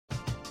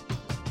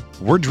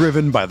We're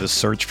driven by the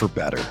search for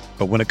better.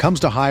 But when it comes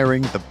to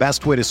hiring, the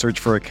best way to search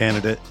for a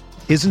candidate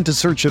isn't to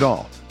search at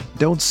all.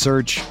 Don't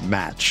search,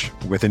 match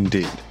with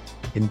Indeed.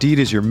 Indeed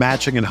is your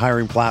matching and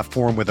hiring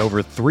platform with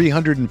over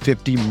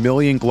 350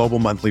 million global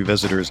monthly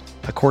visitors,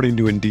 according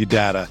to Indeed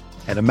data,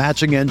 and a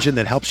matching engine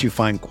that helps you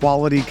find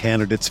quality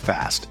candidates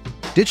fast.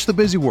 Ditch the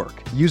busy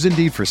work. Use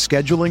Indeed for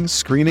scheduling,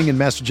 screening, and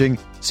messaging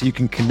so you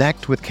can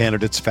connect with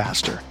candidates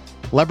faster.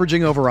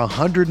 Leveraging over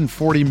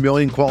 140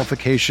 million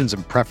qualifications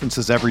and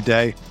preferences every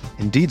day,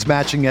 Indeed's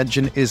matching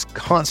engine is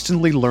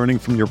constantly learning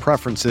from your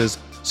preferences,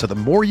 so the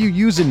more you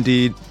use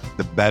Indeed,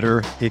 the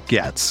better it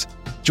gets.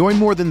 Join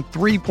more than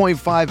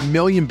 3.5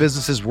 million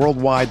businesses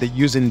worldwide that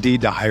use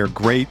Indeed to hire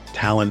great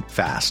talent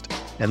fast.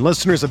 And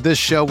listeners of this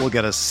show will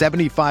get a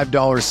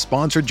 $75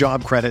 sponsored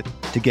job credit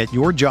to get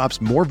your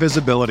jobs more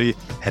visibility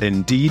at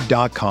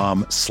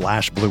Indeed.com/Blue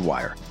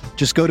Wire.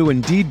 Just go to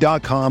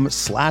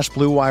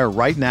Indeed.com/Blue Wire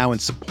right now and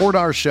support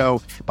our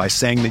show by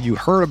saying that you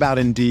heard about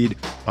Indeed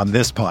on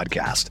this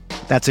podcast.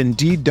 That's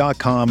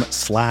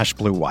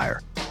Indeed.com/Blue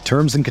Wire.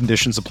 Terms and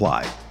conditions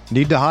apply.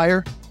 Need to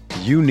hire?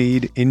 You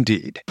need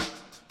Indeed.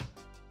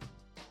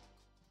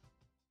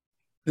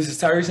 This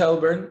is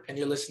Haliburton, and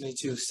you're listening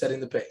to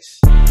Setting the Pace.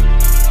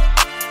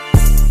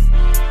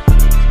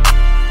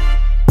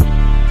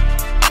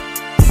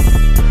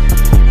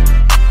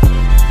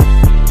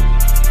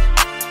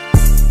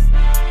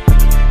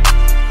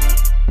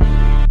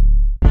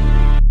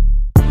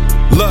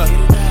 Look,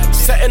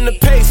 setting the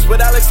pace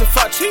with Alex and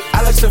Fauci.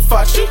 Alex and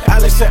Fauci.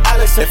 Alex and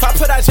Alex. If I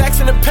put our jacks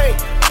in the paint,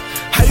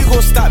 how you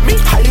gonna stop me?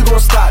 How you gonna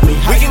stop me?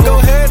 We can go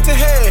head to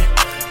head.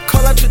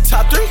 Call out your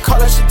top three. Call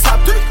out your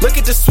top three. Look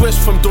at the switch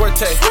from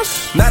Duarte.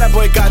 Now that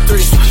boy got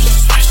three.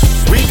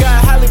 We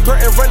got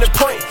Haliburton running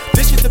point.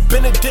 This is the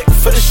Benedict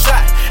for the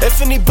shot.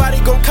 If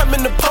anybody gon' come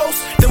in the post,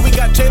 then we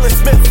got Jalen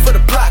Smith for the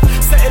block.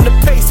 Setting the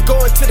pace,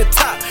 going to the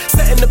top.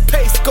 Setting the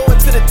pace, going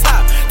to the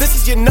top. This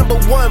is your number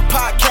one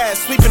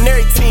podcast. Sweeping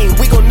every team.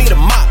 We gon' need a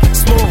mop.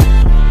 Smooth.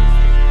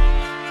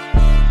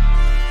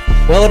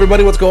 Well,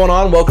 everybody, what's going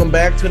on? Welcome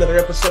back to another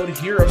episode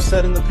here of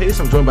Setting the Pace.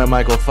 I'm joined by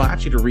Michael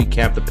Facci to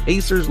recap the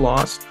Pacers'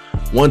 loss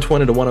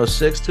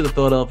 120-106 to the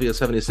Philadelphia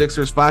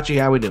 76ers. Facci,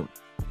 how we doing?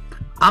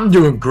 I'm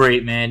doing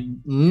great,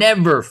 man.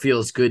 Never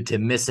feels good to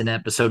miss an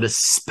episode,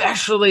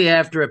 especially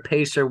after a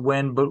Pacer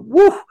win. But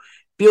woo,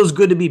 feels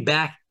good to be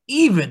back,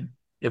 even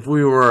if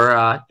we were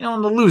on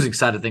the losing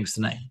side of things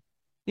tonight.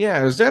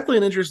 Yeah, it was definitely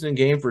an interesting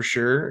game for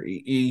sure.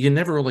 You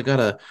never really got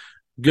a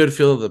good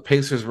feel that the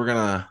Pacers were going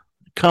to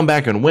come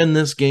back and win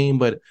this game,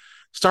 but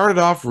started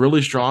off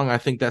really strong. I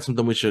think that's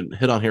something we should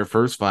hit on here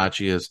first,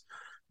 Facci, is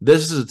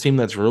this is a team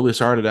that's really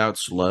started out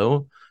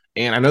slow.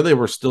 And I know they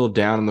were still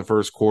down in the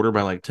first quarter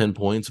by like 10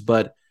 points,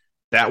 but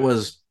that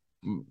was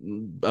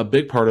a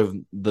big part of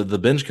the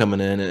bench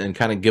coming in and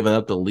kind of giving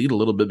up the lead a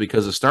little bit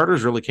because the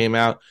starters really came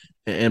out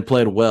and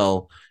played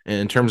well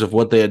in terms of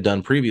what they had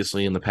done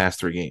previously in the past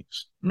three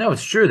games. No,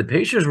 it's true. The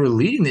Pacers were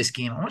leading this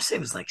game. I want to say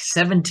it was like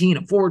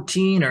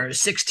 17-14 or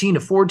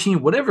 16-14,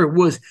 whatever it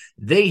was.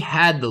 They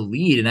had the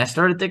lead, and I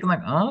started thinking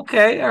like,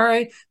 okay, all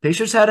right.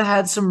 Pacers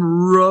had some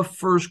rough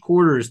first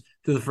quarters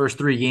through the first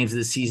three games of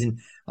the season.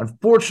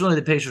 Unfortunately,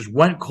 the Pacers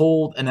went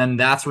cold, and then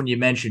that's when you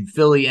mentioned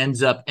Philly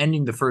ends up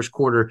ending the first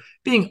quarter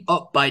being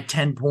up by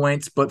 10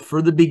 points. But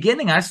for the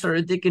beginning, I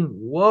started thinking,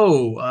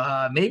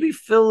 whoa, maybe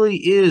Philly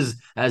is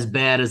as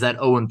bad as that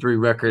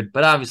 0-3 record.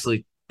 But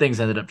obviously,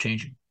 things ended up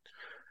changing.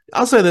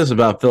 I'll say this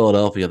about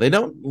Philadelphia. They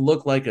don't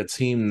look like a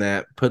team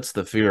that puts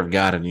the fear of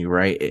God in you,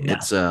 right?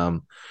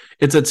 No.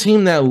 It's a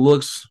team that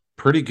looks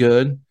pretty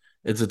good.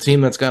 It's a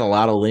team that's got a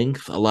lot of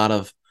length, a lot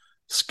of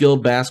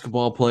skilled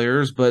basketball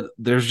players, but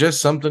there's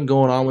just something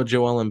going on with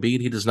Joel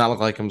Embiid. He does not look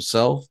like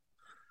himself.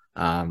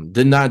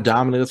 Did not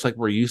dominate us like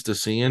we're used to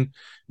seeing.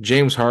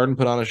 James Harden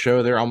put on a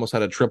show there, almost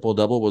had a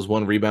triple-double, was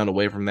one rebound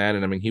away from that,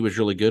 and I mean, he was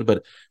really good,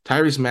 but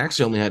Tyrese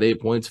Maxey only had 8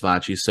 points,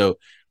 Facci, so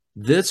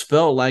this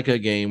felt like a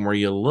game where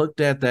you looked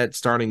at that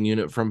starting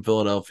unit from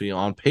Philadelphia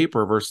on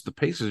paper versus the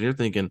Pacers, and you're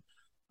thinking,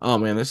 oh,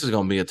 man, this is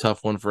going to be a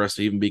tough one for us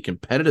to even be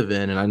competitive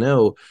in. And I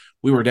know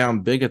we were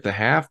down big at the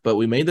half, but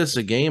we made this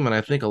a game, and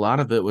I think a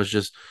lot of it was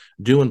just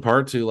due in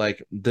part to,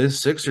 like, this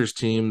Sixers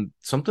team,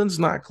 something's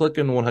not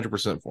clicking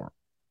 100% for them.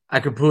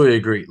 I completely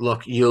agree.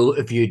 Look,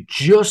 if you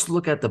just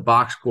look at the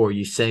box score,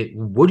 you say,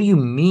 what do you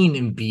mean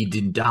Embiid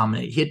didn't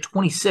dominate? He had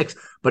 26,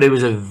 but it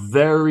was a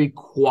very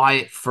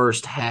quiet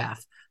first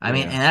half. I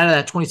mean, and out of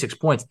that 26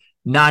 points,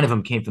 9 of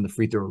them came from the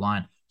free throw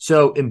line.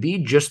 So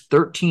Embiid just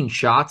 13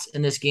 shots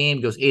in this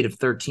game, goes 8 of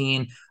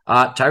 13.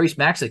 Tyrese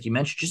Maxey, like you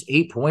mentioned, just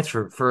 8 points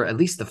for at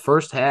least the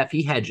first half.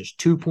 He had just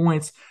 2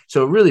 points.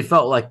 So it really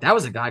felt like that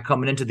was a guy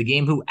coming into the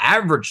game who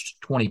averaged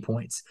 20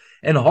 points.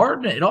 And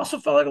Harden, it also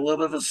felt like a little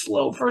bit of a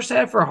slow first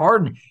half for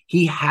Harden.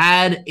 He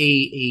had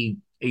a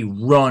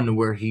run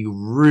where he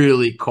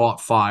really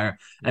caught fire.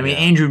 I mean,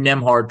 Andrew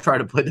Nembhard tried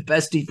to play the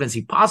best defense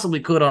he possibly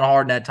could on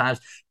Harden at times,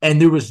 and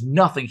there was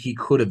nothing he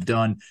could have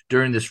done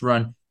during this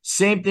run.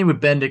 Same thing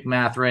with Benedict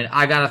Mathurin.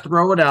 I got to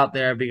throw it out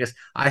there because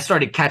I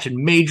started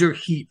catching major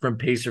heat from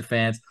Pacer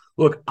fans.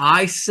 Look,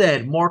 I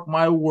said, mark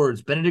my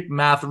words, Benedict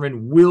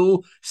Mathurin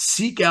will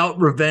seek out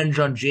revenge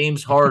on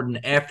James Harden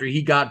after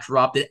he got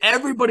dropped. And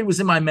everybody was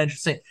in my mention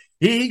saying,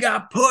 he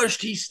got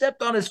pushed. He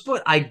stepped on his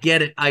foot. I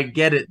get it.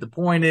 The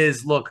point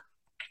is, look,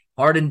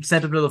 Harden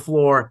sent him to the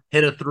floor,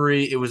 hit a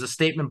three. It was a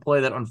statement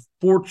play that,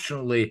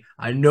 unfortunately,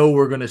 I know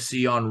we're going to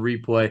see on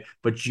replay.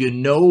 But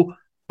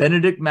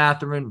Benedict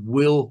Mathurin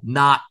will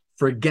not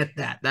forget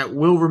that. That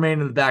will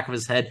remain in the back of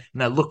his head,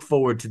 and I look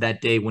forward to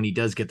that day when he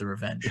does get the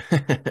revenge.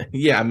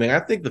 Yeah, I mean, I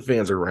think the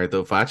fans are right,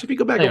 though, Foch. If you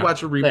go back and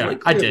watch a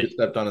replay, I did. He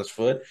stepped on his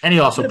foot. And he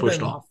also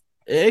pushed off.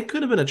 It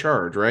could have been a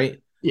charge,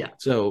 right? Yeah.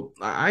 So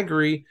I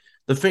agree.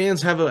 The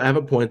fans have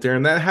a point there,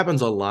 and that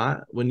happens a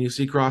lot when you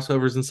see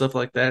crossovers and stuff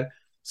like that.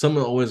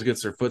 Someone always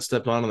gets their foot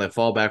stepped on and they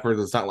fall backwards.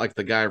 It's not like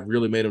the guy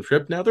really made him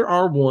trip. Now, there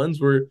are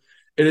ones where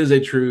it is a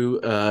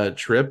true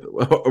trip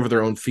over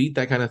their own feet,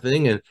 that kind of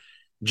thing. And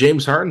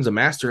James Harden's a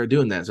master at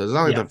doing that. So it's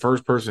not like the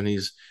first person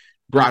he's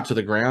brought to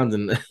the ground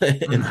and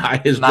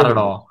by his not at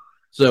all.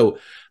 So,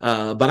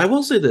 but I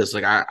will say this,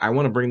 like I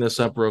want to bring this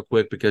up real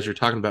quick because you're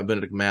talking about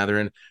Benedict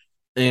Mathurin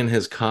and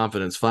his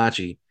confidence.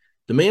 Facci,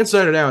 the man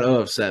started out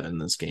 0 of 7 in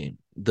this game.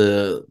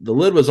 The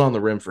lid was on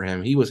the rim for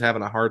him. He was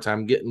having a hard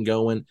time getting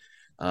going.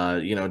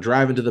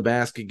 Driving to the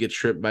basket, gets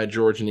tripped by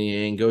George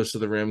Niang, goes to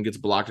the rim, gets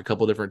blocked a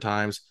couple different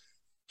times.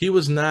 He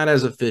was not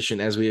as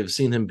efficient as we have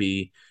seen him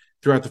be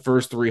throughout the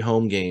first 3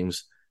 home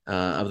games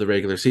of the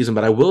regular season.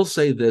 But I will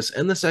say this,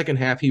 in the second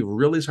half, he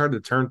really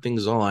started to turn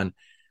things on.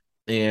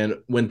 And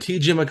when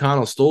T.J.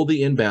 McConnell stole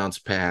the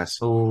inbounds pass,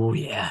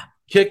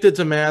 kicked it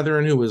to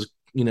Mathurin, who was,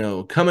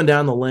 coming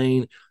down the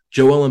lane.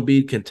 Joel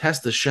Embiid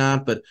contested the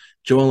shot, but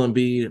Joel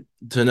Embiid,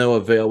 to no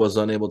avail, was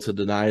unable to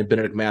deny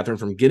Benedict Mathurin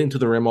from getting to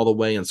the rim all the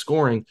way and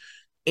scoring.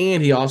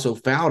 And he also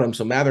fouled him,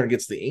 so Mathurin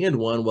gets the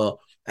and-1. Well,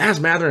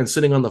 as Mathurin's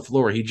sitting on the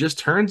floor, he just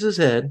turns his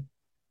head,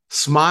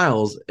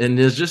 smiles, and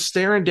is just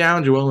staring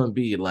down Joel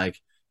Embiid like,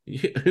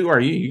 who are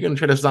you? You're going to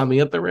try to stop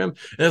me at the rim?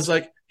 And it's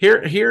like,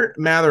 here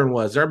Mathurin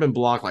was. There have been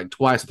blocked like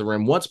twice at the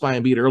rim, once by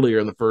Embiid earlier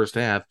in the first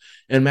half,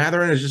 and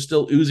Mathurin is just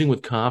still oozing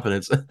with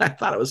confidence. I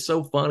thought it was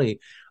so funny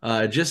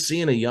just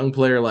seeing a young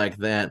player like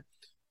that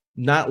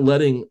not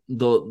letting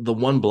the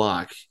one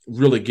block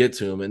really get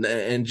to him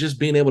and just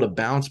being able to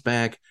bounce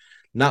back,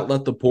 not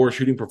let the poor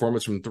shooting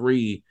performance from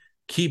 3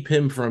 keep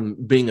him from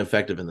being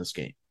effective in this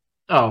game.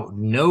 Oh,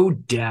 no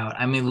doubt.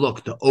 I mean,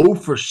 look, the 0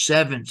 for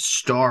 7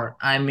 start.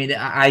 I mean,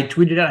 I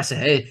tweeted out, I said,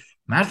 hey,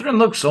 Mathurin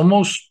looks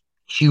almost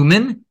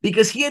human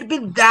because he had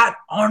been that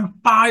on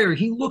fire.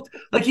 He looked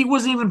like he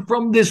wasn't even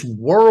from this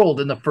world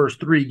in the first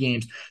 3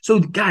 games. So,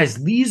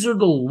 guys, these are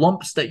the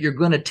lumps that you're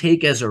going to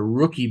take as a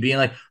rookie, being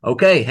like,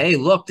 okay, hey,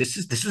 look, this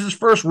is his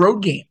first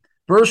road game,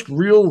 first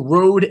real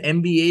road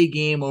NBA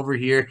game over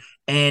here.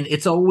 And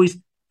it's always,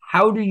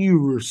 how do you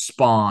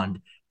respond?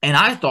 And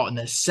I thought in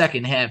the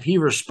second half, he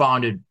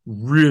responded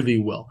really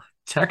well.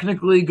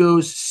 Technically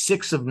goes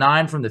 6 of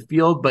 9 from the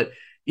field, but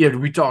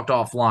we talked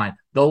offline.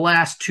 The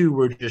last 2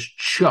 were just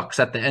chucks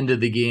at the end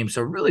of the game.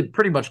 So really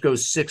pretty much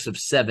goes 6 of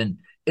 7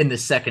 in the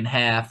second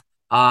half.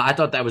 I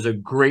thought that was a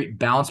great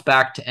bounce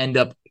back to end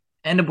up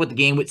with the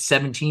game with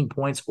 17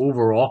 points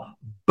overall.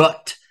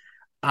 But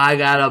I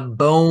got a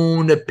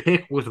bone to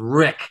pick with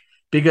Rick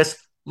because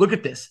look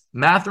at this.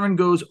 Mathurin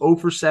goes 0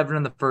 for 7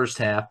 in the first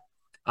half.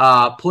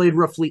 Played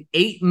roughly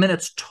 8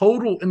 minutes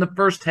total in the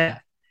first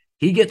half.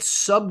 He gets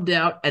subbed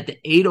out at the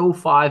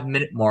 8:05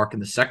 minute mark in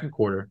the second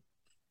quarter.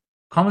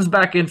 Comes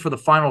back in for the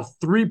final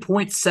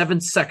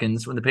 3.7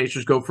 seconds when the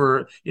Pacers go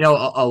for,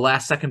 a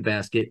last-second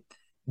basket.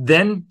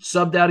 Then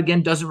subbed out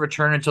again, doesn't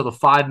return until the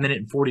 5-minute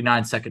and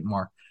 49-second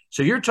mark.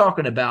 So you're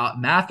talking about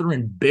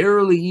Mathurin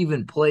barely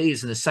even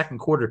plays in the second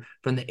quarter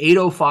from the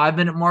 8:05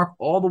 minute mark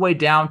all the way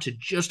down to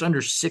just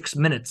under 6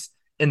 minutes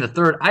in the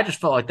third. I just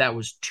felt like that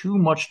was too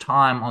much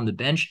time on the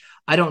bench.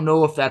 I don't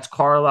know if that's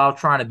Carlisle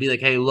trying to be like,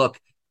 hey, look,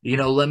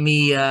 let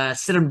me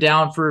sit him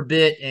down for a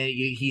bit.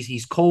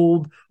 He's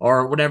cold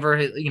or whatever,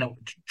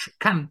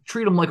 kind of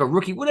treat him like a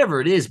rookie,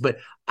 whatever it is. But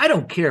I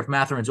don't care if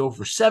Mathurin's 0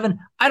 for 7.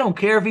 I don't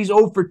care if he's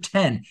 0 for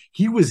 10.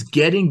 He was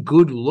getting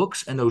good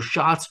looks, and those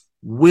shots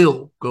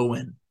will go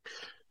in.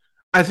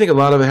 I think a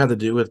lot of it had to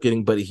do with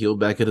getting Buddy Hield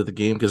back into the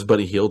game because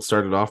Buddy Hield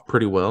started off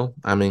pretty well.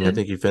 I mean, I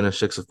think he finished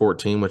 6 of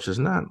 14, which is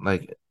not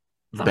like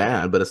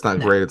bad, but it's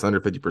not great. It's under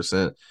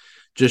 50%.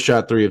 Just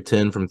shot 3 of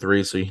 10 from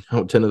 3, so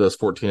 10 of those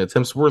 14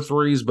 attempts were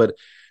threes. But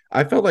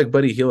I felt like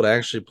Buddy Hield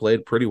actually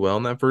played pretty well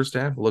in that first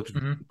half. Looked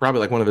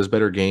probably like one of his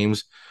better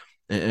games.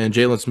 And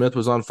Jalen Smith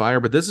was on fire.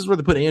 But this is where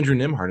they put Andrew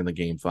Nembhard in the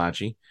game,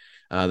 Facci.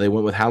 They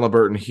went with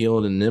Haliburton,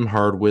 Hield, and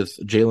Nembhard with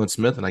Jalen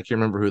Smith. And I can't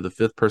remember who the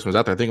 5th person was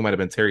out there. I think it might have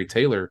been Terry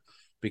Taylor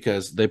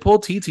because they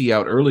pulled TT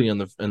out early in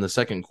the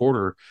second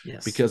quarter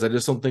because I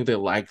just don't think they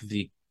like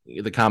the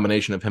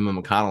combination of him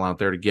and McConnell out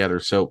there together.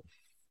 So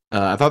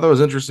I thought that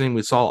was interesting.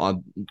 We saw a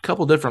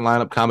couple different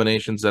lineup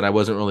combinations that I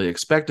wasn't really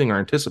expecting or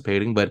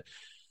anticipating, but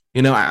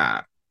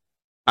I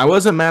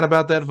wasn't mad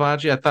about that,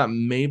 Facci. I thought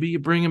maybe you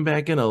bring him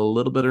back in a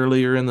little bit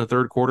earlier in the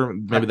third quarter.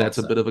 Maybe that's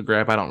a bit of a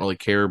grab. I don't really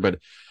care, but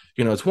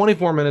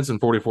 24 minutes and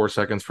 44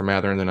 seconds for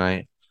Mathurin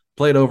tonight.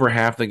 Played over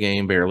half the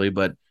game barely,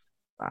 but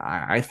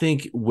I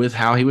think with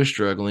how he was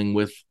struggling,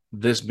 with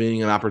this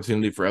being an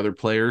opportunity for other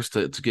players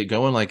to get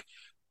going, like,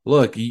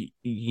 look, we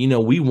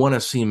want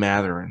to see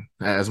Mathurin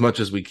as much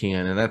as we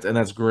can, and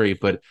that's great.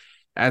 But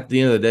at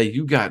the end of the day,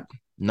 you got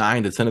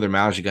 9 to 10 of their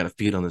mouths you got to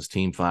feed on this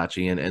team,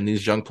 Facci, and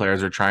these young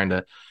players are trying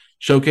to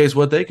showcase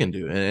what they can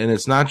do, and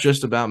it's not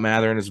just about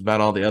Mathurin; it's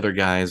about all the other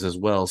guys as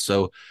well.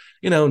 So,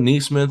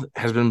 Neesmith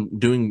has been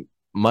doing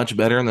much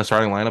better in the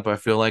starting lineup, I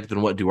feel like,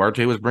 than what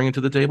Duarte was bringing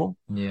to the table.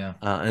 Yeah.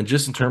 And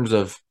just in terms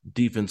of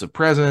defensive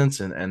presence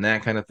and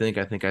that kind of thing,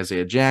 I think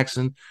Isaiah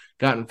Jackson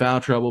got in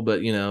foul trouble,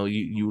 but,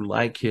 you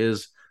like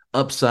his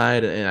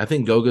upside, and I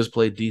think Goga's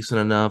played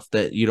decent enough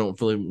that you don't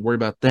really worry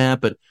about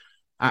that. But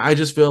I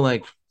just feel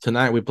like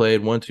tonight we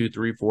played 1, 2,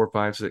 3, 4,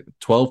 5, 6,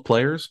 12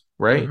 players,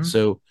 right? Mm-hmm.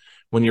 So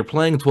when you're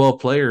playing 12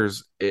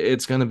 players,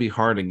 it's going to be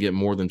hard to get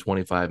more than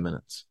 25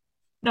 minutes.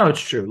 No,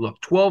 it's true.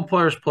 Look, 12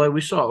 players play. We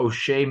saw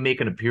O'Shea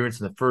make an appearance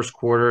in the first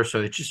quarter,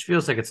 so it just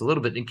feels like it's a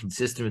little bit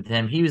inconsistent with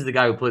him. He was the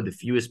guy who played the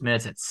fewest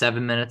minutes at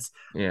 7 minutes.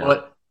 Yeah.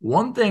 But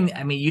one thing,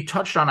 you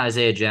touched on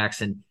Isaiah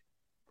Jackson.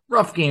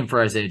 Rough game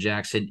for Isaiah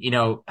Jackson.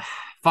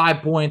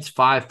 5 points,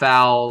 5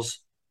 fouls,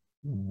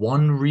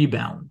 1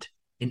 rebound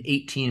in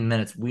 18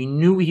 minutes. We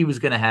knew he was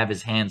going to have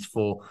his hands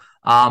full.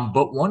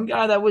 But one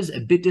guy that was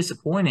a bit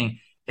disappointing,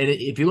 and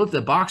if you look at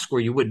the box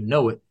score, you wouldn't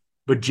know it,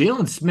 but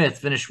Jalen Smith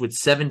finished with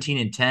 17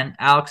 and 10.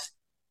 Alex,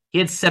 he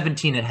had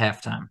 17 at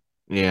halftime.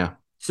 Yeah.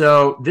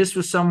 So this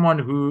was someone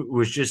who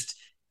was just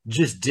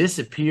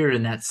disappeared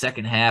in that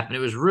second half, and it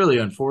was really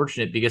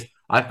unfortunate because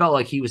I felt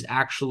like he was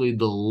actually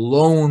the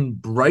lone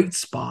bright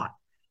spot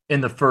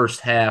in the first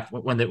half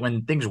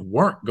when things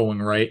weren't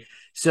going right.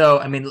 So,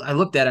 I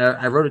looked at it,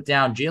 I wrote it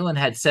down. Jalen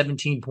had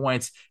 17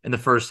 points in the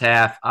first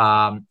half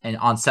and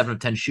on 7 of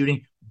 10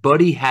 shooting.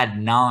 Buddy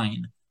had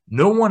 9.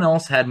 No one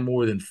else had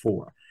more than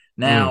 4.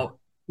 Now,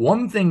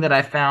 one thing that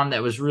I found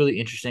that was really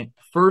interesting,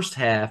 first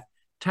half,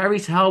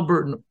 Tyrese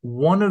Haliburton,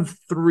 1 of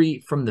 3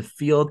 from the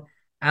field.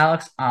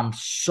 Alex, I'm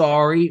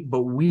sorry,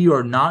 but we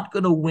are not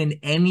going to win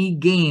any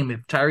game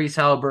if Tyrese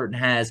Haliburton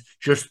has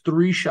just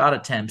 3 shot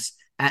attempts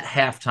at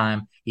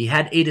halftime. He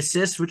had 8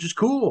 assists, which is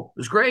cool. It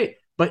was great.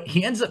 But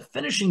he ends up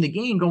finishing the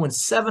game going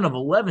 7 of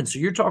 11. So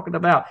you're talking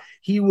about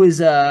he was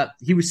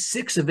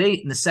 6 of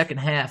 8 in the second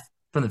half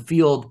from the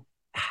field.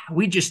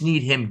 We just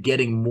need him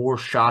getting more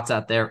shots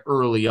out there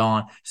early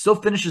on. Still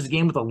finishes the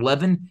game with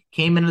 11,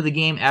 came into the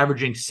game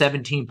averaging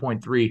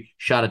 17.3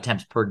 shot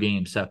attempts per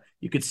game. So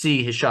you could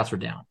see his shots were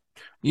down.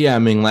 Yeah,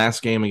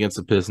 last game against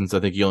the Pistons, I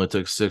think he only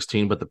took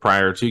 16, but the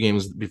prior 2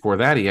 games before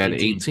that, he had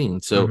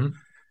 18. So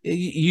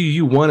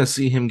you want to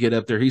see him get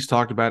up there. He's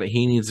talked about it.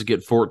 He needs to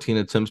get 14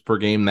 attempts per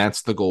game.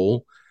 That's the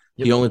goal.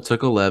 Yep. He only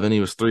took 11.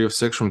 He was 3 of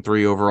 6 from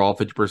 3 overall,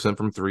 50%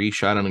 from 3.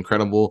 Shot an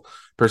incredible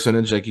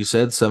percentage, like you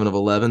said, 7 of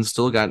 11.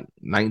 Still got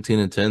 19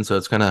 and 10, so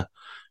it's going to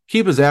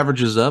keep his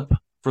averages up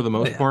for the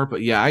most part.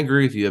 But, yeah, I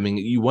agree with you.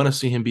 You want to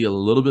see him be a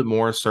little bit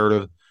more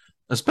assertive,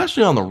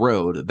 especially on the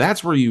road.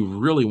 That's where you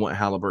really want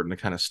Haliburton to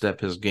kind of step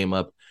his game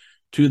up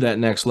to that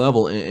next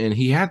level. And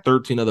he had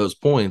 13 of those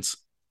points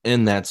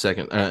in that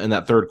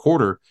third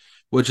quarter,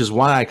 which is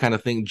why I kind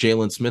of think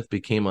Jalen Smith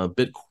became a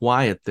bit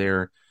quiet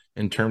there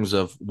in terms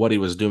of what he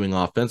was doing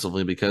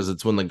offensively, because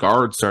it's when the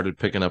guards started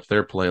picking up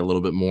their play a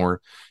little bit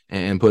more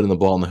and putting the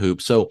ball in the hoop.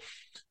 So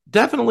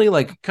definitely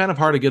kind of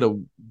hard to get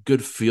a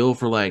good feel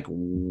for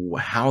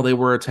how they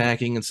were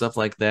attacking and stuff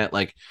like that.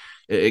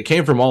 It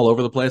came from all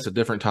over the place at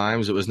different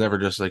times. It was never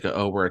just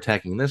we're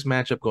attacking this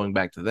matchup, going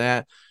back to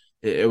that.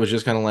 It was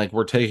just kind of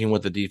we're taking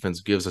what the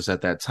defense gives us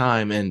at that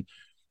time. And,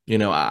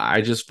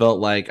 I just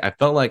felt like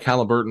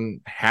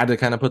Haliburton had to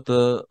kind of put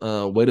the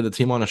weight of the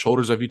team on his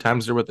shoulders a few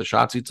times there with the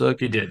shots he took.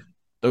 He did.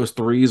 Those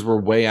threes were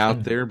way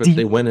out there, but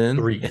they went in.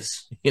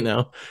 Threes. He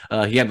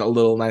had a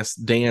little nice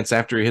dance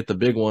after he hit the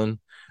big one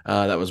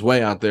that was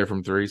way out there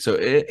from 3. So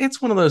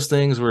it's one of those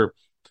things where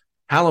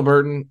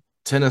Haliburton,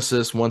 10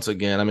 assists once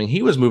again.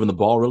 He was moving the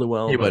ball really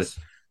well,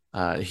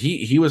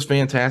 he was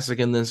fantastic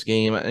in this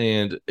game.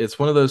 And it's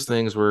one of those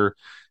things where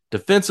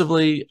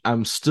defensively,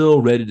 I'm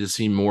still ready to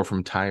see more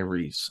from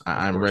Tyrese.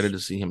 I'm ready to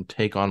see him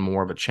take on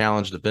more of a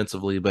challenge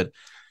defensively. But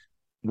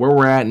where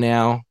we're at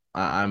now,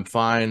 I'm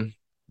fine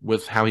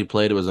with how he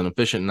played. It was an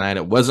efficient night.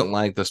 It wasn't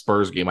like the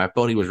Spurs game. I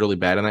felt he was really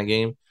bad in that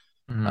game.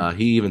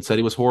 He even said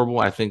he was horrible.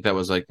 I think that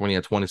was when he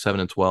had 27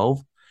 and 12.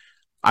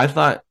 I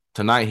thought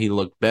tonight he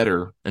looked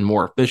better and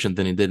more efficient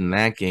than he did in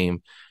that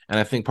game. And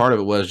I think part of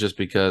it was just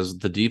because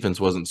the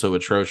defense wasn't so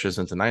atrocious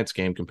in tonight's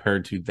game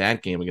compared to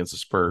that game against the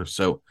Spurs.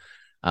 So,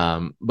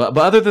 but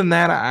other than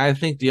that, I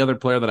think the other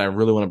player that I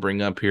really want to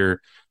bring up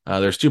here,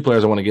 there's 2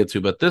 players I want to get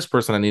to, but this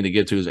person I need to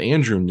get to is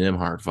Andrew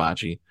Nembhard,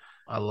 Facci.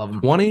 I love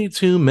him.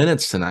 22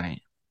 minutes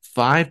tonight,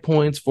 5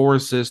 points, 4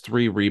 assists,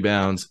 3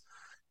 rebounds.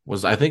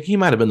 I think he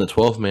might have been the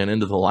 12th man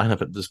into the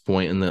lineup at this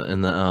point in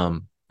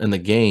the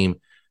game,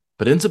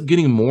 but ends up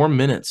getting more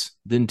minutes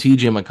than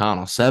TJ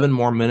McConnell, 7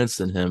 more minutes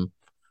than him.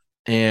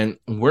 And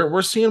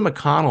we're seeing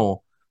McConnell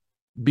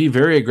be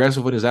very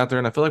aggressive when he's out there,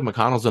 and I feel like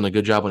McConnell's done a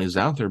good job when he's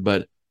out there,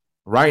 but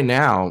right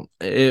now,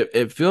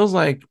 it feels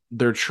like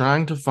they're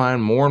trying to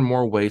find more and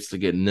more ways to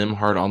get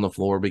Nembhard on the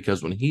floor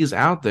because when he's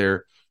out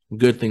there,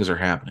 good things are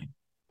happening.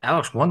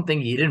 Alex, one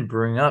thing you didn't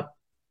bring up,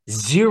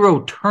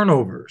 0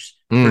 turnovers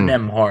for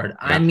Nembhard. Yeah.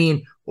 I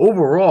mean,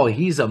 overall,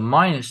 he's a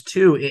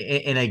 -2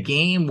 in a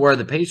game where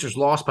the Pacers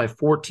lost by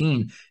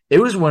 14.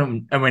 It was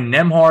when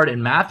Nembhard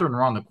and Mathurin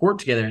were on the court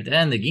together at the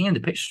end of the game, the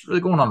Pacers were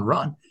really going on a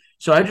run.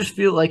 So I just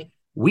feel like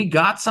we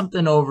got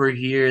something over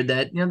here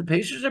that, the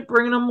Pacers are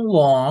bringing him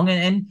along.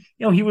 And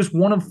he was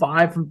 1 of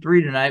 5 from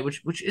 3 tonight,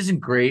 which isn't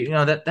great.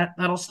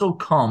 That'll still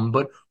come.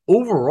 But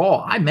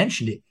overall, I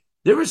mentioned it.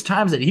 There was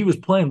times that he was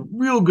playing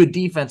real good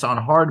defense on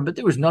Harden, but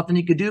there was nothing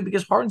he could do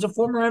because Harden's a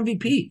former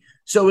MVP.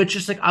 So it's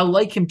just like I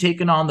like him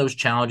taking on those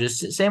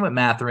challenges. Same with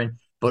Mathurin.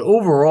 But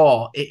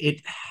overall,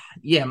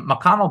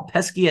 McConnell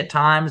pesky at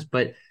times,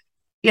 but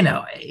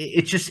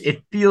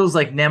it feels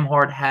like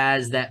Nembhard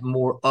has that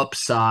more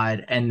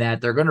upside and that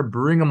they're going to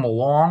bring him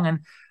along. And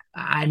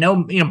I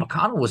know,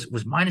 McConnell was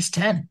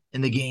 -10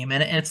 in the game,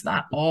 and it's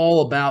not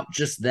all about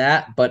just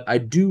that, but I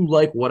do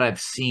like what I've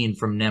seen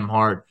from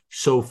Nembhard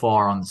so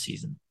far on the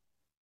season.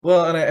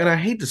 Well, and I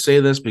hate to say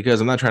this because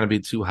I'm not trying to be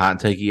too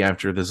hot takey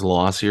after this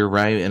loss here,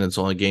 right? And it's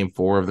only game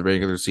 4 of the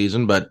regular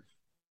season, but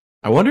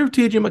I wonder if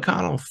TJ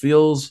McConnell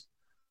feels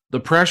the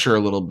pressure a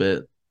little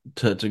bit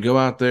to go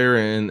out there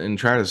and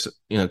try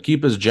to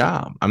keep his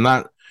job. I'm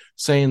not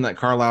saying that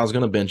Carlisle is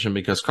going to bench him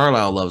because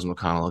Carlisle loves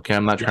McConnell. Okay,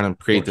 I'm not trying to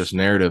create this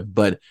narrative,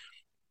 but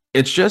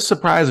it's just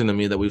surprising to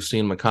me that we've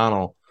seen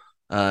McConnell,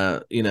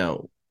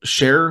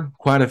 share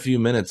quite a few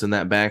minutes in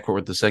that backcourt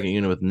with the second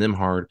unit with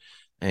Nembhard.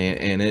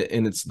 And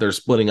they're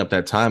splitting up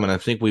that time. And I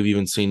think we've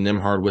even seen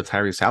Nembhard with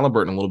Tyrese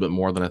Haliburton a little bit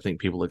more than I think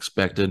people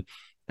expected.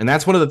 And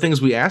that's one of the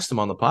things we asked him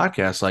on the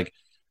podcast. Like,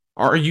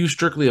 are you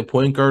strictly a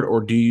point guard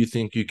or do you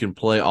think you can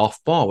play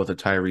off ball with a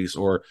Tyrese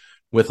or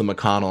with a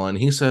McConnell? And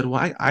he said,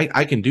 well,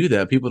 I can do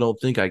that. People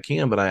don't think I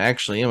can, but I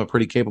actually am a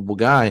pretty capable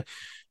guy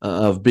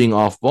of being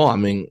off ball. I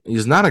mean,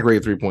 he's not a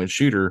great 3-point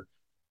shooter.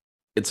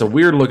 It's a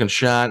weird looking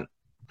shot.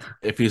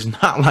 If he's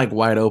not like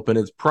wide open,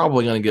 it's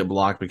probably going to get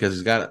blocked because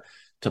he's got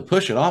to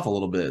push it off a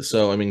little bit.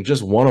 So, I mean,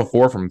 just 1 of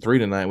 4 from 3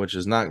 tonight, which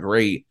is not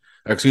great.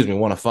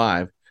 1 of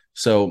 5.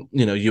 So,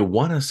 you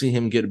want to see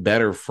him get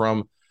better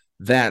from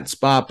that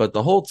spot, but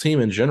the whole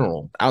team in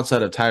general,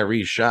 outside of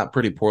Tyrese, shot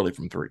pretty poorly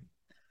from 3.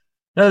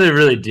 No, they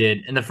really did.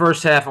 In the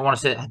first half,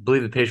 I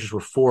believe the Pacers were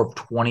 4 of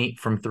 20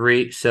 from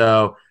 3.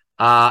 So,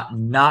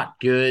 not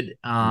good.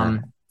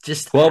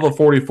 Just 12 of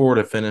 44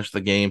 to finish the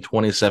game,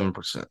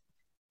 27%.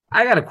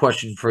 I got a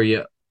question for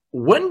you.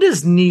 When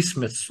does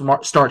Nesmith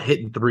start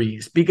hitting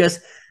threes?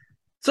 Because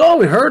it's all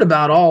we heard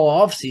about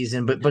all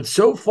offseason, but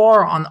so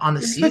far on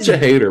the season. Such a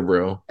hater,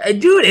 bro.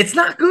 Dude, it's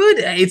not good.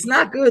 It's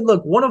not good.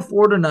 Look, 1 of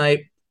 4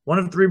 tonight, 1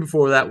 of 3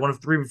 before that, 1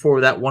 of 3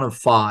 before that, 1 of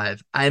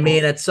 5. I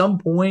mean, at some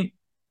point,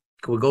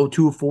 can we go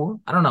 2 of 4?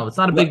 I don't know. It's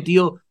not a big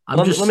deal.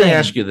 Let me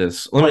ask you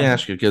this. Let me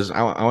ask you, because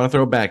I want to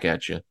throw it back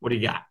at you. What do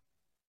you got?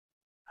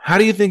 How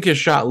do you think his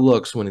shot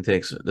looks when he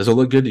takes it? Does it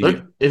look good to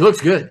you? It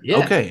looks good, yeah.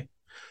 Okay.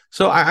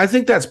 So I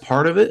think that's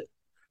part of it.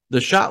 The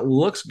shot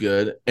looks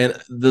good, and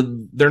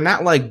they're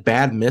not like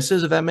bad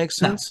misses, if that makes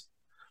sense.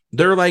 No.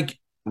 They're like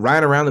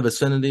right around the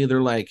vicinity.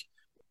 They're like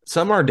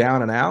some are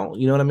down and out.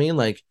 You know what I mean?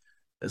 Like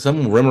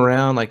some rim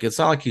around. Like it's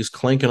not like he's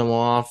clanking them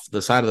off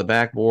the side of the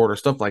backboard or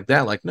stuff like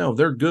that. Like no,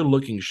 they're good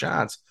looking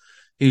shots.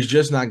 He's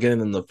just not getting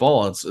them to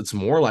fall. It's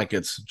more like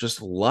it's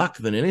just luck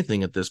than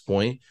anything at this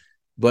point.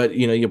 But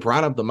you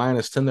brought up the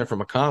 -10 there for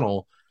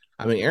McConnell.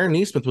 I mean, Aaron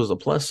Nesmith was a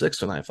 +6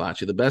 tonight,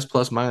 Facci, the best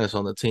plus-minus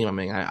on the team. I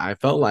mean, I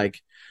felt like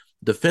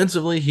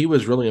defensively he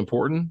was really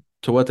important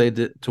to what they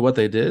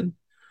did.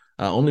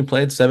 Only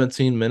played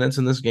 17 minutes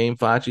in this game,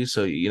 Facci,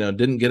 so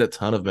didn't get a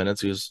ton of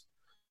minutes. He was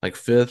like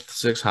 5th,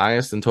 6th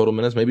highest in total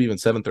minutes, maybe even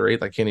 7th or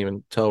 8th. I can't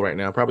even tell right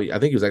now. I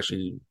think he was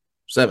actually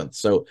 7th.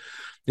 So,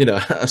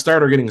 a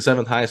starter getting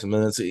 7th highest in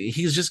minutes.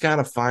 He's just got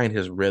to find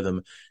his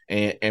rhythm.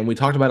 And we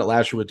talked about it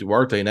last year with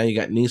Duarte. Now you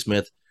got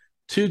Nesmith.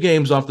 2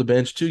 games off the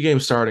bench, 2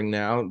 games starting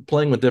now,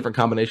 playing with different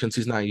combinations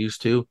he's not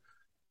used to.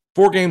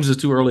 4 games is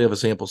too early of a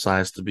sample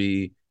size to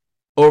be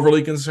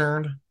overly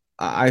concerned.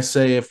 I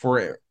say if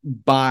we're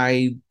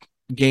by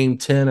game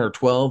 10 or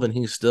 12 and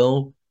he's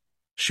still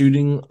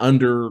shooting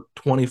under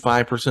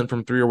 25%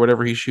 from 3 or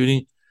whatever he's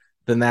shooting,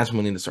 then that's when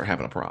we need to start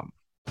having a problem.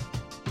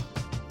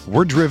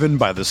 We're driven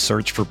by the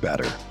search for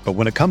better. But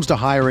when it comes to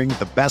hiring,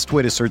 the best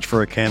way to search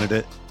for a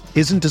candidate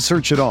isn't to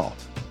search at all.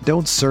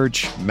 Don't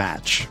search,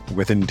 match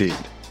with Indeed.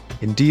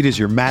 Indeed is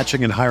your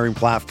matching and hiring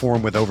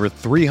platform with over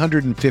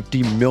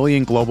 350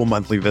 million global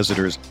monthly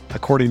visitors,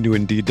 according to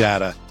Indeed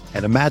data,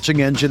 and a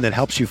matching engine that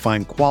helps you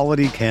find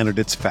quality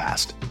candidates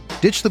fast.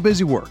 Ditch the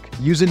busy work.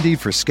 Use Indeed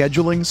for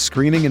scheduling,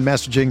 screening, and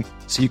messaging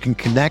so you can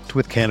connect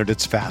with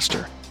candidates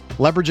faster.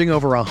 Leveraging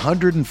over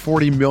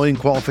 140 million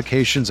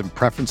qualifications and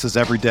preferences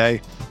every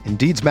day,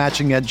 Indeed's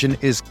matching engine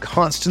is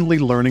constantly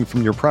learning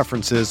from your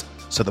preferences,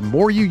 so the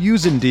more you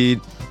use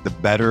Indeed, the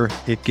better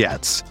it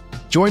gets.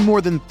 Join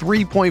more than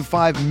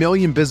 3.5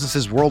 million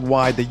businesses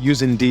worldwide that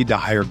use Indeed to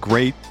hire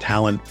great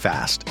talent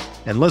fast.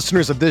 And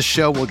listeners of this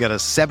show will get a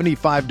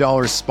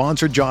 $75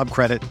 sponsored job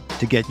credit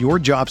to get your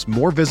jobs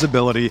more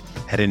visibility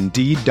at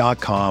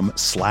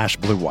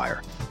Indeed.com/Blue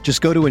Wire.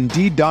 Just go to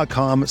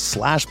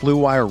Indeed.com/Blue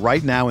Wire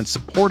right now and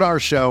support our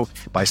show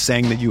by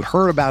saying that you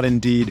heard about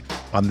Indeed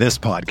on this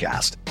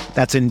podcast.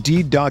 That's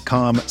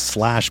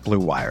Indeed.com/Blue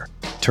Wire.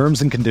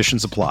 Terms and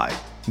conditions apply.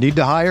 Need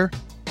to hire?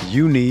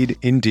 You need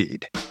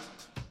Indeed.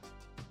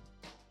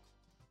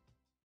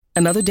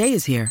 Another day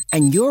is here,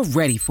 and you're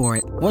ready for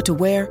it. What to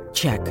wear?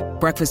 Check.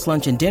 Breakfast,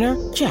 lunch, and dinner?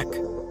 Check.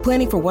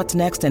 Planning for what's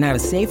next and how to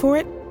save for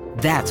it?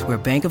 That's where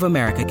Bank of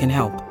America can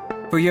help.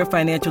 For your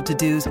financial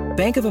to-dos,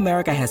 Bank of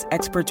America has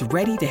experts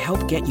ready to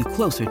help get you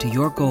closer to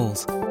your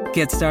goals.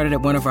 Get started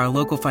at one of our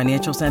local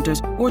financial centers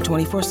or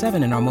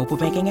 24/7 in our mobile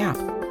banking app.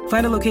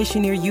 Find a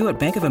location near you at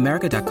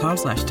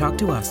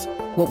bankofamerica.com/talktous.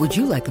 What would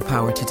you like the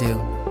power to do?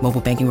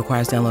 Mobile banking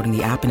requires downloading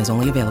the app and is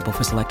only available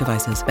for select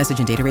devices. Message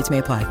and data rates may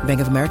apply. Bank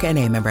of America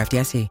N.A., member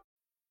FDIC.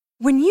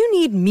 When you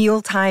need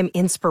mealtime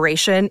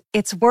inspiration,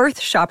 it's worth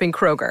shopping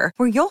Kroger,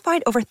 where you'll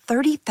find over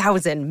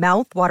 30,000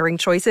 mouth-watering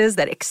choices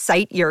that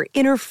excite your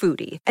inner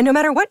foodie. And no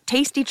matter what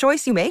tasty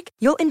choice you make,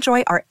 you'll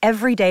enjoy our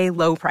everyday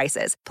low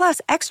prices, plus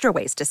extra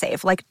ways to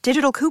save, like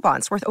digital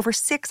coupons worth over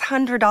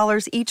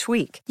 $600 each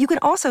week. You can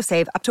also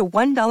save up to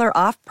 $1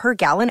 off per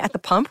gallon at the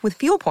pump with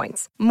fuel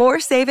points.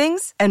 More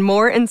savings and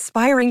more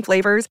inspiring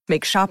flavors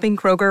make shopping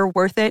Kroger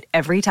worth it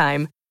every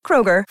time.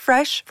 Kroger,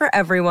 fresh for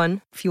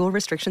everyone. Fuel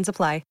restrictions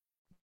apply.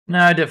 No,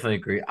 I definitely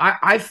agree.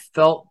 I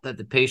felt that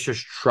the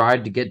Pacers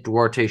tried to get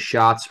Duarte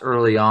shots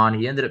early on.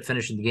 He ended up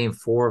finishing the game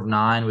 4 of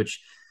 9,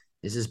 which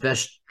is his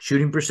best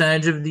shooting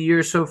percentage of the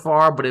year so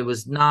far, but it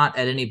was not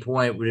at any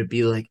point would it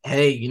be like,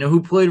 hey, you know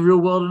who played real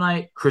well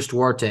tonight? Chris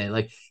Duarte.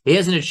 Like, he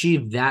hasn't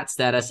achieved that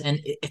status,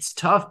 and it's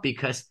tough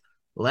because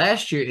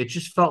last year it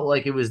just felt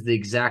like it was the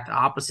exact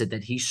opposite,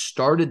 that he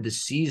started the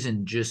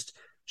season just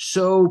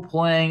so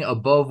playing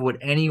above what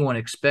anyone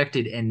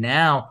expected, and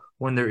now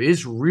when there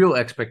is real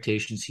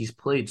expectations, he's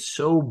played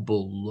so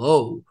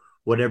below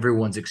what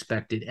everyone's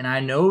expected. And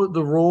I know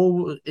the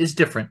role is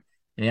different.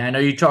 And I know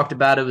you talked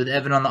about it with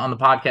Evan on the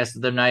podcast the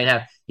other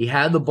night. He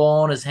had the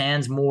ball in his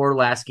hands more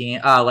last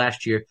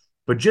year,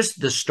 but just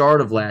the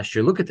start of last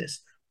year. Look at this.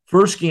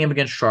 First game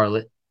against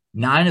Charlotte,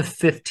 9 of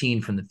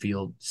 15 from the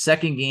field.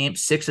 Second game,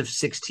 6 of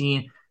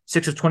 16,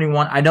 6 of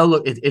 21. I know,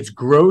 look, it's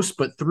gross,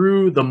 but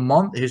through the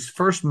month, his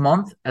first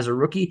month as a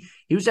rookie,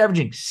 he was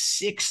averaging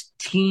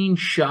 16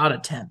 shot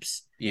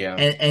attempts. Yeah.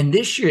 And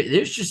this year,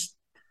 there's just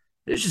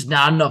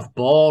not enough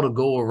ball to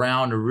go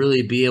around to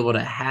really be able to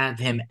have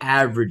him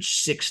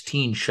average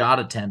 16 shot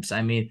attempts.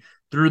 I mean,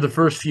 through the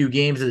first few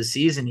games of the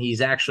season,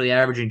 he's actually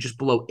averaging just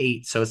below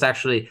 8. So it's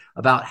actually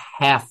about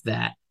half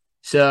that.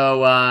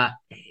 So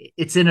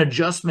it's an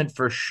adjustment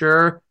for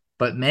sure.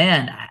 But,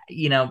 man,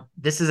 you know,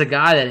 this is a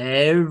guy that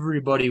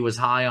everybody was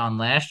high on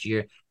last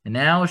year. And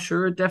now,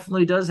 sure, it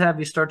definitely does have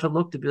you start to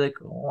look to be like,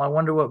 oh, I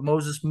wonder what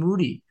Moses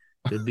Moody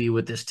could be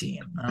with this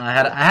team. I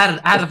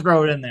had to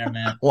throw it in there,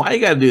 man. Why you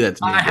got to do that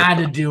to me? I had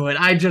to do it.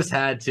 I just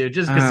had to,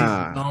 just because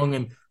he's young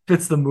and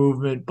fits the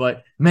movement.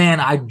 But, man,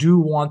 I do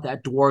want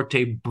that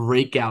Duarte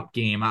breakout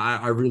game.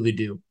 I really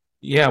do.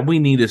 Yeah, we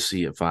need to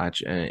see it, Foch.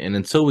 And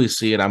until we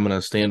see it, I'm going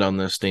to stand on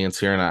this stance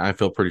here, and I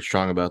feel pretty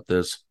strong about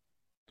this.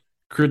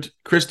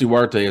 Chris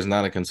Duarte is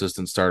not a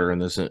consistent starter in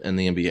the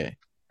NBA.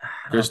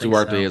 Chris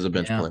Duarte is a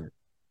bench player.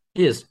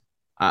 He is.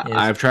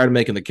 I've tried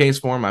making the case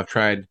for him. I've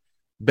tried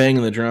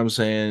banging the drum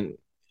saying,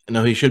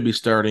 no, he should be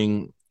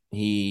starting.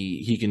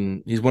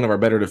 He's one of our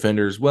better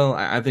defenders. Well,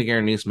 I think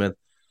Aaron Nesmith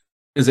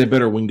is a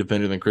better wing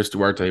defender than Chris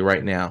Duarte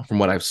right now from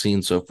what I've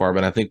seen so far,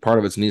 but I think part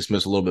of it's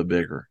Nesmith's a little bit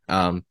bigger.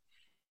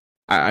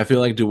 I feel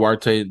like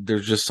Duarte,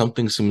 there's just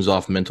something seems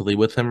off mentally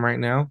with him right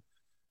now,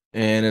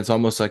 and it's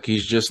almost like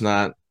he's just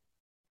not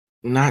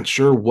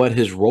sure what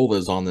his role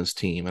is on this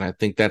team, and I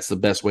think that's the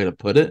best way to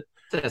put it.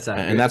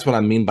 And that's what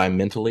I mean by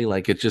mentally.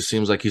 Like, it just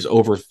seems like he's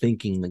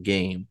overthinking the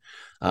game.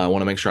 I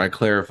want to make sure I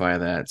clarify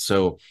that.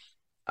 So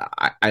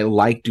I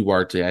like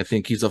Duarte. I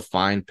think he's a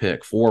fine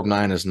pick. 4 of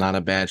 9 is not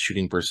a bad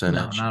shooting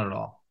percentage. No, not at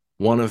all.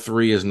 1 of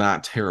 3 is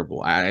not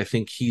terrible. I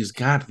think he's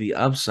got the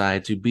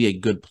upside to be a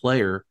good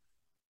player,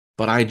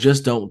 but I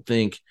just don't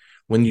think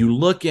when you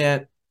look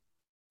at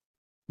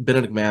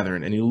Benedict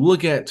Mathurin and you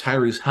look at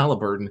Tyrese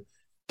Haliburton,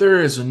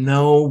 there is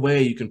no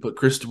way you can put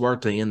Chris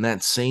Duarte in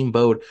that same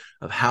boat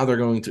of how they're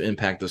going to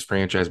impact this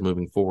franchise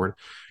moving forward.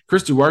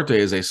 Chris Duarte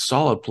is a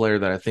solid player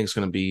that I think is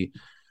going to be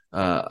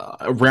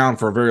around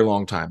for a very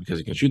long time because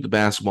he can shoot the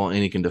basketball and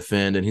he can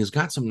defend, and he's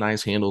got some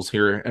nice handles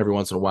here every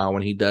once in a while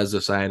when he does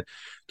decide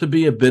to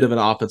be a bit of an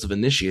offensive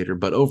initiator.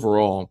 But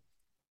overall,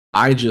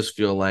 I just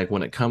feel like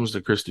when it comes to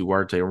Chris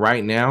Duarte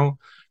right now,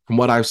 from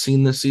what I've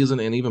seen this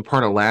season and even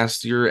part of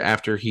last year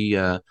after he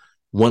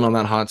went on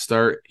that hot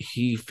start,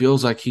 he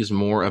feels like he's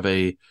more of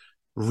a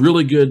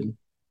really good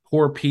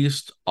core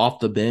piece off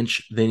the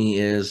bench than he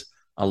is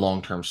a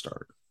long-term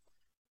starter.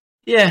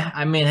 Yeah,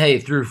 I mean, hey,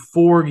 through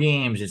 4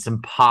 games, it's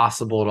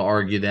impossible to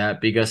argue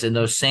that because in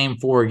those same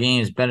 4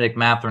 games, Benedict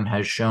Mathurin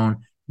has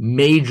shown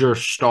major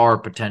star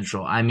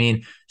potential. I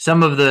mean,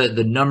 some of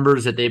the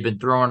numbers that they've been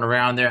throwing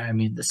around there, I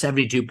mean, the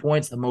 72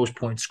 points, the most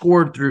points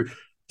scored through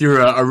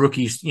a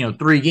rookie's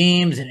 3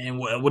 games, and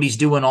what he's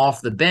doing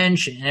off the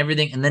bench and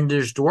everything. And then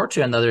there's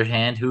Duarte on the other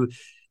hand, who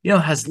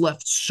has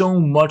left so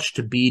much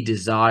to be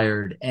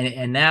desired,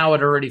 and now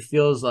it already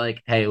feels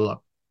like, hey,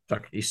 look,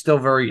 he's still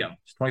very young,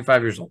 he's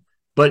 25 years old,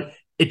 but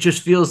it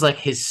just feels like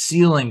his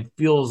ceiling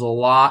feels a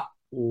lot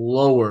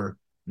lower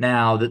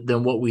now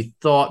than what we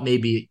thought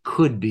maybe it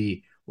could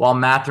be, while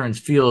Mathurin's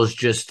feels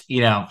just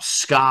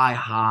sky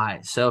high.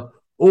 So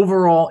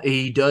overall,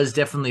 he does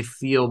definitely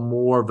feel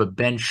more of a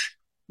bench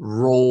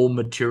role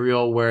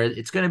material, where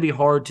it's going to be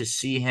hard to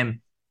see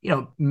him,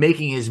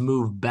 making his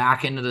move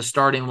back into the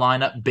starting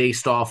lineup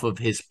based off of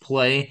his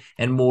play,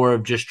 and more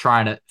of just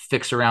trying to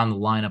fix around the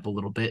lineup a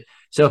little bit.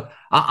 So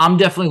I'm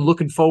definitely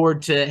looking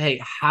forward to,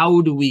 hey,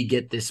 how do we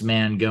get this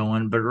man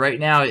going? But right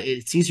now,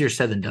 it's easier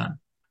said than done.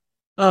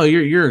 Oh,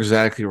 you're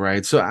exactly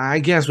right. So I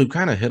guess we've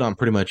kind of hit on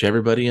pretty much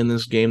everybody in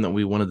this game that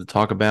we wanted to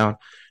talk about.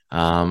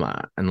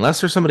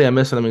 Unless there's somebody I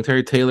missed. I mean,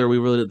 Terry Taylor, we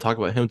really didn't talk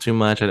about him too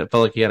much. I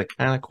felt like he had a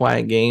kind of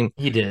quiet game.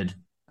 He did.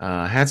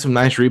 Had some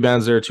nice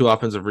rebounds there, 2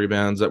 offensive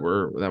rebounds that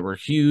were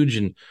huge,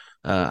 and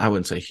I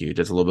wouldn't say huge.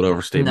 That's a little bit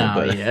overstatement. No,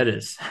 but yeah, it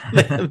is.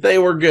 they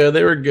were good.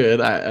 They were good.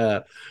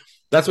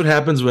 That's what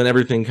happens when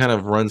everything kind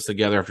of runs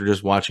together after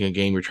just watching a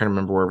game. You're trying to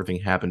remember where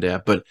everything happened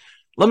at. But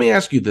let me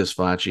ask you this,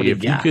 Facci.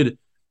 If you could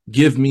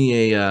give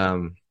me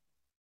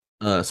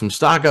some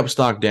stock up,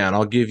 stock down,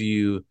 I'll give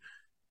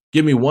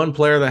me one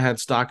player that had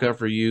stock up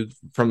for you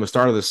from the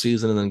start of the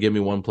season, and then give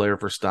me one player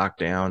for stock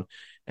down,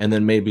 and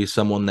then maybe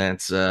someone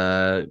that's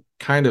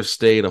kind of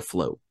stayed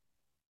afloat.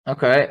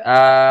 Okay.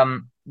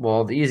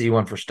 Well, the easy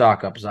one for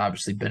stock up is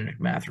obviously Benedict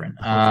Mathurin.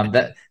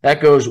 That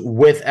goes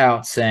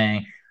without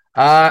saying.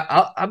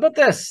 How about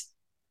this?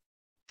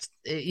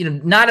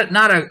 Not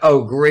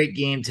a great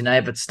game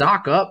tonight, but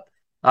stock up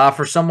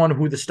for someone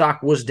who the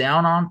stock was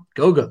down on,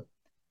 Goga.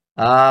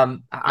 I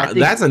think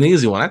that's an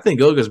easy one. I think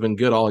Goga's been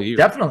good all year.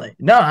 Definitely.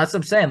 No, that's what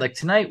I'm saying. Like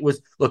tonight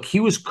he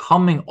was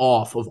coming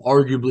off of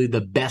arguably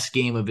the best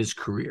game of his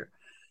career.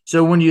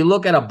 So when you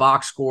look at a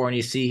box score and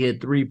you see he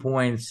had 3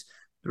 points,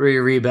 3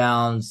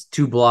 rebounds,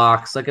 2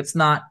 blocks, like it's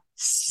not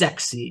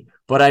sexy,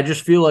 but I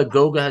just feel like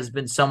Goga has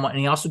been someone, and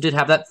he also did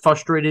have that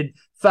frustrated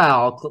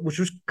foul, which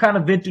was kind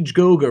of vintage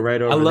Goga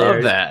right over there. I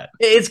love that.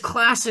 It's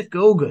classic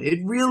Goga. It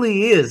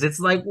really is. It's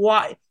like,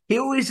 why? He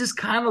always just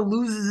kind of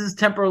loses his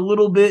temper a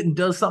little bit and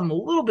does something a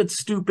little bit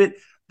stupid.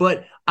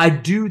 But I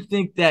do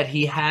think that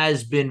he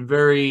has been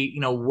very,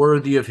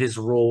 worthy of his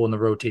role in the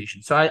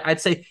rotation. So I'd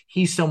say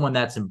he's someone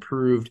that's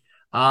improved.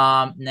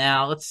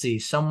 Now let's see,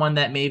 someone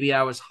that maybe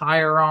I was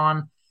higher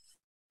on.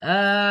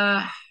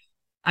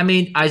 I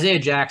mean, Isaiah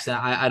Jackson,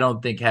 I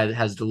don't think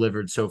has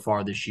delivered so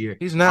far this year.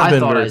 He's not been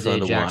very Isaiah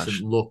fun to Jackson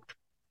watch. looked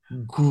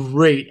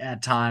great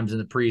at times in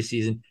the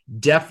preseason,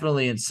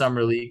 definitely in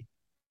summer league.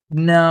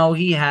 No,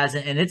 he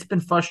hasn't, and it's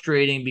been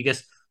frustrating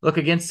because look,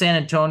 against San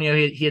Antonio,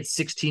 he had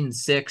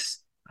 16-6.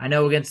 I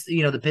know against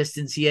the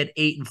Pistons, he had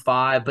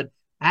 8-5, but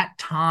at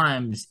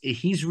times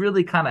he's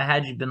really kind of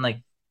had you been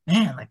like,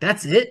 man, like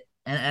that's it.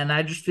 And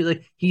I just feel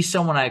like he's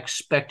someone I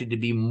expected to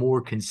be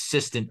more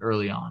consistent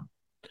early on.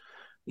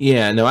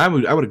 Yeah, no, I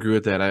would agree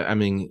with that. I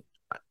mean,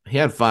 he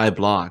had 5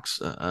 blocks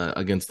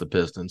against the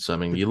Pistons. So I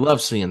mean, you love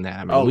seeing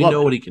that. I mean, we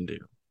know what he can do,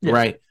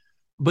 right?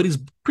 But he's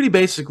pretty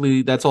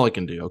basically that's all he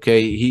can do.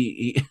 Okay,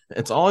 he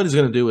it's all he's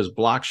going to do is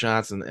block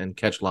shots and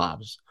catch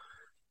lobs.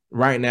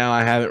 Right now,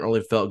 I haven't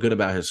really felt good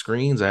about his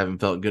screens. I haven't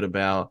felt good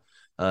about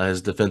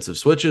his defensive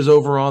switches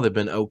overall. They've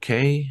been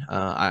okay.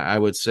 I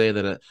would say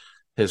that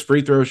his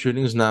free throw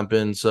shooting has not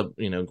been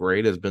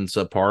great. Has been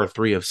subpar,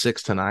 3 of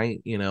 6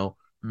 tonight.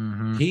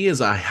 He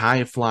is a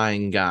high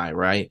flying guy,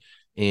 right?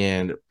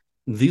 And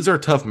these are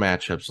tough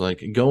matchups.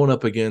 Like going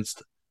up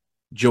against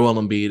Joel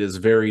Embiid is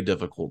very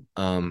difficult.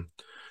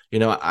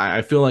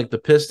 I feel like the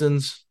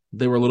Pistons,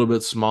 they were a little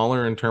bit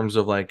smaller in terms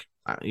of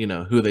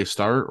who they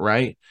start,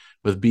 right?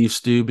 With Beef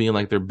Stew being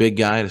like their big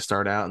guy to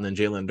start out, and then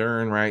Jalen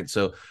Duren, right?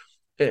 So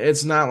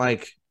it's not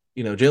like,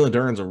 Jalen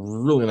Duren's a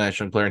really nice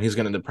young player, and he's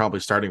going to end up probably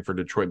starting for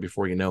Detroit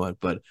before you know it.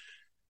 But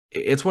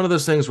it's one of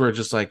those things where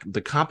just like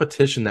the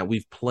competition that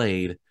we've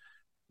played,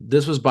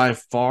 this was by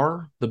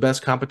far the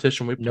best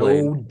competition we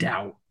played. No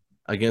doubt.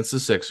 Against the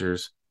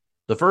Sixers.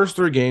 The first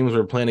 3 games we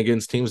were playing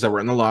against teams that were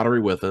in the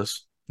lottery with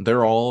us.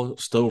 They're all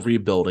still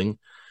rebuilding.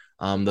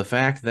 The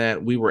fact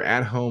that we were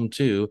at home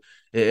too,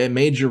 it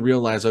made you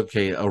realize,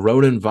 okay, a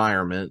road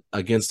environment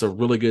against a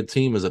really good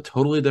team is a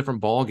totally different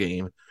ball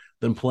game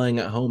than playing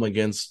at home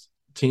against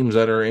teams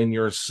that are in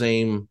your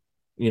same,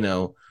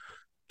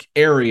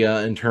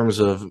 area in terms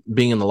of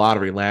being in the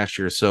lottery last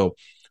year. So,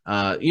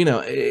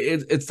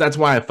 that's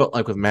why I felt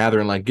like with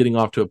Mathurin, like getting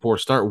off to a poor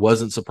start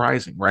wasn't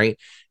surprising, right?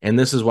 And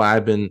this is why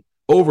I've been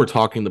over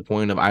talking the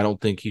point of I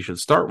don't think he should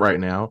start right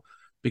now,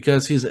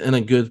 because he's in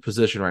a good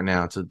position right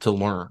now to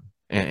learn.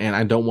 And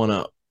I don't want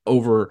to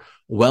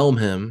overwhelm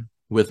him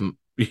with,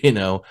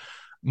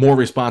 more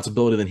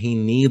responsibility than he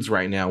needs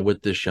right now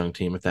with this young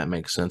team, if that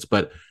makes sense.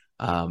 But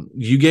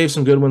You gave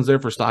some good ones there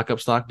for stock up,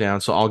 stock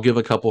down. So I'll give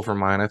a couple for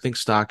mine. I think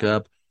stock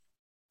up,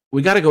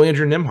 we got to go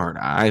Andrew Nimhart.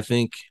 I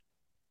think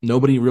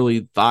nobody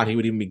really thought he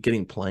would even be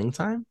getting playing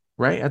time,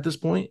 right, at this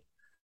point.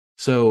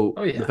 So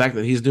the fact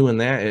that he's doing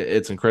that,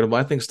 it's incredible.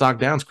 I think stock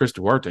down's Chris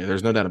Duarte.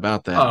 There's no doubt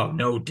about that. Oh,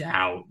 no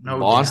doubt.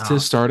 Lost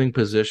his starting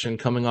position,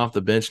 coming off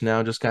the bench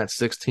now, just got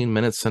 16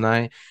 minutes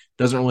tonight.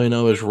 Doesn't really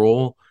know his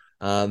role.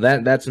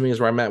 That to me is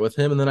where I'm at with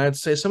him. And then I'd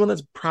say someone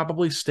that's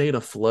probably stayed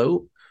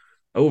afloat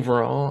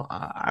overall,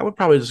 I would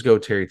probably just go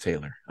Terry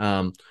Taylor.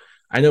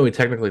 I know he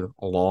technically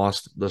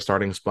lost the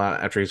starting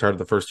spot after he started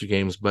the first 2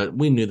 games, but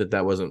we knew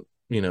that wasn't,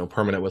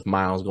 permanent with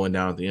Miles going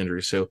down with the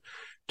injury. So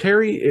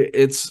Terry,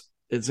 it's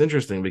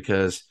interesting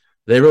because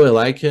they really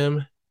like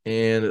him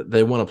and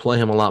they want to play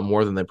him a lot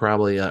more than they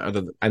probably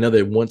I know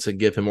they want to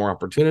give him more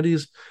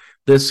opportunities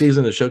this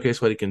season to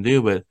showcase what he can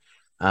do, but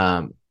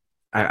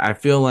I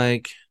feel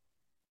like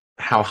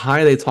how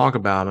high they talk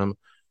about him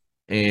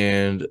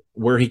and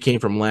where he came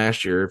from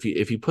last year,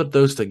 if you put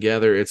those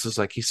together, it's just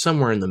like he's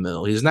somewhere in the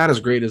middle. He's not as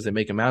great as they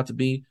make him out to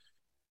be,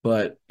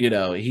 but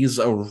he's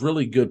a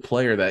really good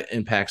player that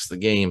impacts the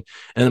game,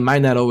 and it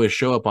might not always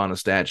show up on a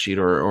stat sheet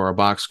or a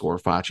box score,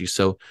 Facci.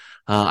 So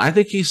I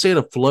think he's stayed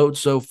afloat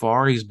so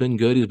far. He's been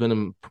good. He's been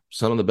in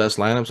some of the best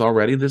lineups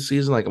already this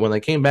season. Like when they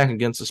came back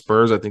against the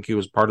Spurs, I think he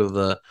was part of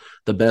the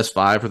best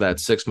 5 for that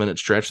 6-minute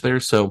stretch there.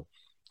 So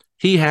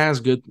he has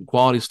good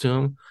qualities to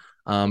him.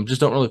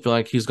 Just don't really feel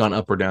like he's gone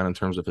up or down in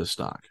terms of his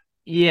stock.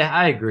 Yeah,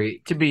 I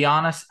agree. To be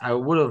honest, I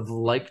would have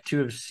liked to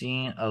have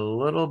seen a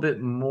little bit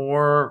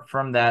more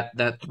from that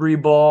 3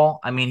 ball.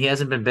 I mean, he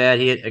hasn't been bad.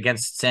 He hit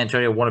against San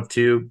Antonio 1 of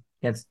 2,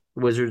 against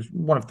Wizards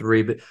 1 of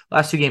 3, but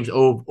last 2 games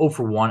 0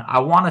 for 1. I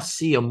want to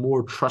see a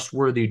more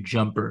trustworthy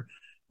jumper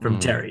from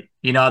Terry.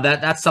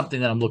 That's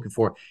something that I'm looking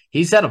for.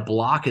 He's had a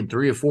block in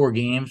 3 or 4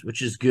 games,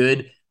 which is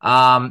good.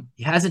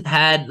 He hasn't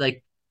had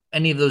like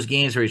any of those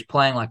games where he's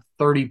playing like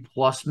 30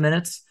 plus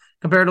minutes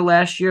compared to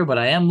last year, but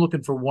I am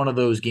looking for one of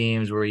those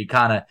games where he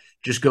kind of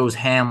just goes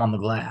ham on the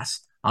glass.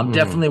 I'm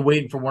definitely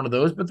waiting for one of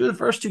those. But through the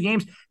first 2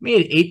 games, he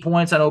had 8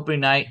 points on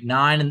opening night,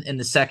 9 in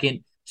the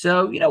second.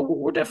 So,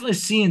 we're definitely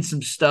seeing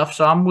some stuff.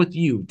 So I'm with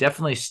you.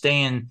 Definitely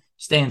staying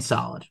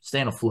solid,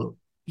 staying afloat.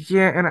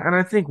 Yeah, and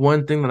I think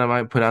one thing that I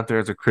might put out there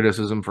as a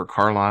criticism for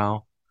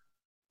Carlisle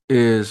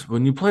is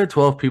when you play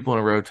 12 people in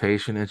a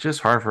rotation, it's just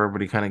hard for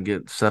everybody to kind of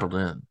get settled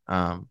in.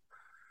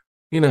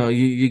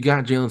 You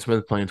got Jalen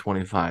Smith playing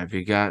 25.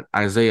 You got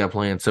Isaiah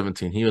playing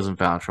 17. He was in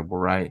foul trouble,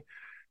 right?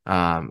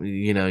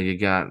 You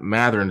got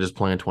Mathurin just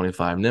playing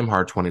 25,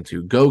 Nimhart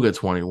 22, Goga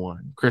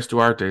 21, Chris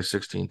Duarte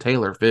 16,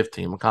 Taylor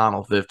 15,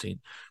 McConnell 15,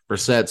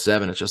 Brissett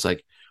 7. It's just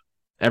like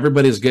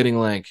everybody's getting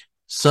like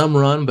some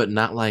run, but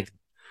not like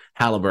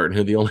Haliburton,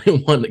 who the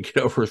only one to get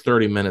over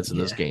 30 minutes in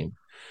this game.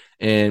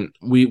 And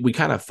we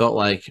kind of felt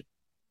like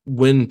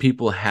when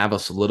people have a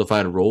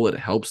solidified role, it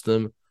helps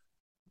them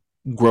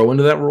grow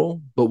into that role.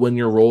 But when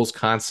your role's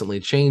constantly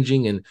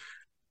changing and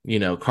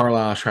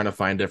Carlisle's trying to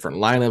find different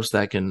lineups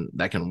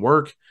that can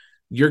work,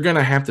 you're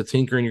gonna have to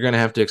tinker and you're gonna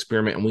have to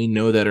experiment. And we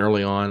know that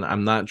early on.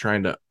 I'm not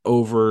trying to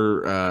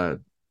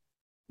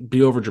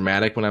be over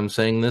dramatic when I'm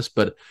saying this,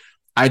 but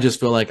I just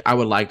feel like I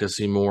would like to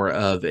see more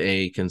of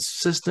a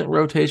consistent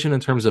rotation in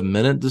terms of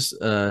minute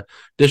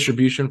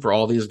distribution for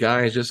all these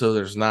guys, just so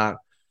there's not,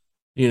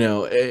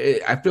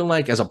 I feel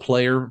like as a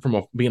player,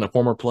 being a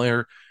former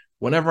player,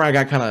 whenever I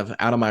got kind of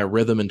out of my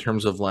rhythm in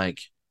terms of like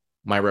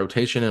my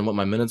rotation and what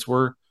my minutes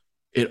were,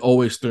 it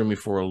always threw me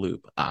for a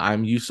loop. I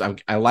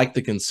like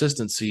the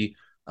consistency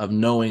of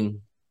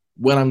knowing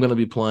when I'm going to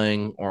be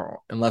playing, or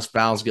unless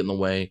fouls get in the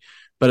way.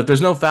 But if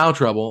there's no foul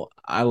trouble,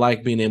 I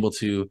like being able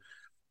to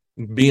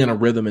be in a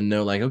rhythm and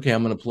know like, okay,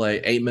 I'm going to play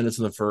 8 minutes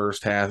in the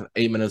first half,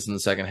 8 minutes in the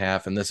second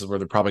half, and this is where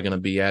they're probably going to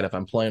be at. If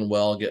I'm playing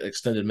well, get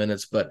extended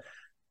minutes, but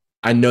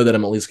I know that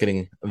I'm at least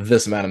getting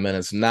this amount of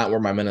minutes, not where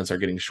my minutes are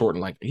getting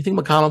shortened. Like, you think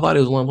McConnell thought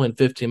he was only playing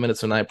 15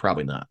 minutes tonight?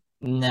 Probably not.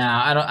 No,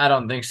 I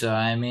don't think so.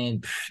 I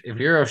mean, if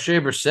you're O'Shea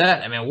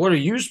Brissett, I mean, what are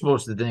you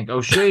supposed to think?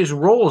 O'Shea's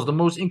role is the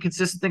most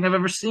inconsistent thing I've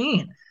ever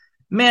seen.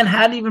 Man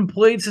hadn't even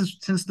played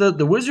since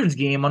the Wizards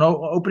game on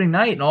opening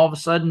night, and all of a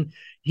sudden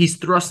he's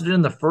thrusted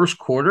in the first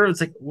quarter. It's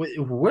like,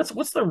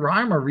 what's the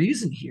rhyme or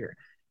reason here?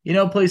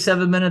 Play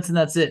 7 minutes and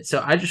that's it.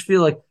 So I just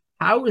feel like,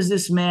 how is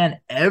this man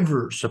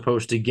ever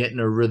supposed to get in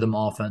a rhythm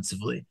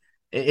offensively?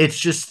 It's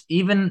just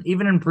even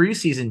in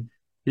preseason,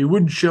 he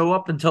wouldn't show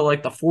up until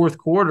like the fourth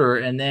quarter,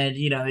 and then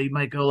he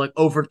might go like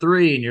 0 for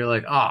 3, and you're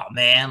like, oh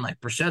man, like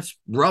Brissett's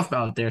rough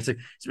out there. It's like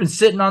he's been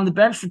sitting on the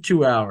bench for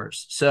 2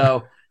 hours.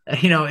 So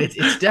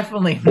it's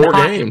definitely 4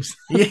 games.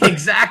 Yeah,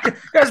 exactly.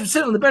 Guys been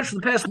sitting on the bench for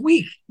the past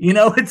week.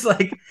 It's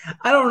like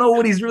I don't know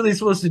what he's really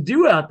supposed to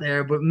do out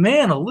there, but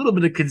man, a little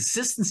bit of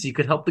consistency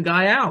could help the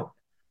guy out.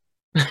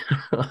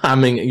 I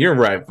mean, you're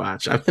right,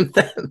 Foch. I mean,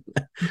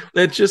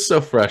 that's just so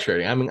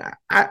frustrating. I mean,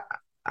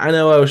 I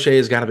know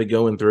O'Shea's got to be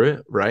going through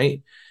it,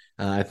 right?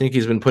 I think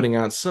he's been putting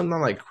out some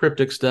not like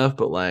cryptic stuff,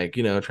 but like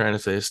trying to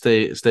say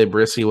stay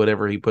brissy,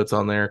 whatever he puts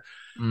on there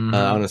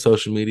on his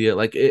social media.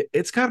 Like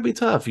it's got to be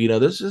tough.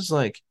 This is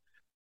like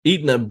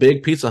eating a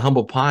big piece of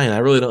humble pie, and I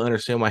really don't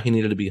understand why he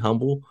needed to be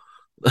humble.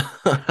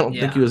 I don't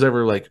think he was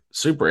ever like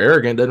super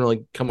arrogant. Doesn't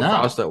really come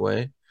across that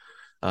way.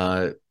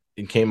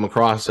 He came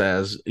across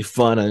as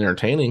fun and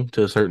entertaining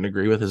to a certain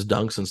degree with his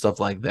dunks and stuff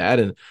like that.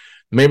 And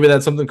maybe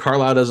that's something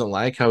Carlisle doesn't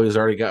like, how he's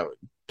already got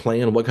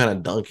playing what kind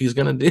of dunk he's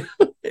going to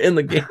do in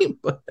the game.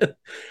 But,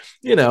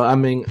 I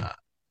mean,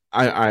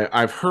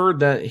 I've heard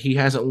that he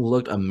hasn't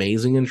looked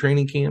amazing in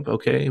training camp.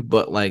 Okay.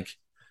 But like,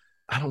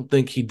 I don't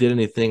think he did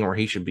anything where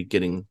he should be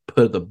getting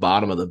put at the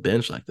bottom of the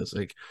bench like this.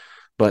 Like,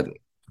 but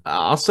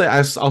I'll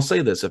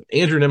say this: if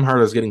Andrew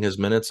Nembhard is getting his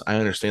minutes, I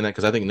understand that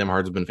because I think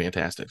Nembhard's been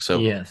fantastic. So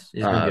yes,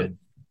 he's been good.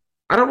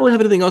 I don't really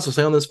have anything else to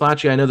say on this,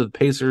 Facci. I know that the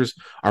Pacers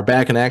are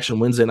back in action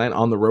Wednesday night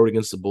on the road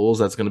against the Bulls.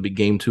 That's going to be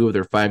game 2 of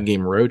their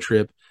 5-game road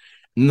trip.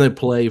 And they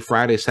play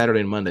Friday, Saturday,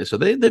 and Monday. So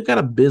they've got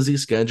a busy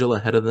schedule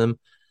ahead of them.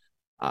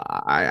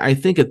 I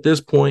think at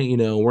this point,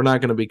 we're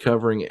not going to be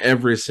covering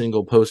every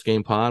single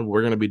post-game pod.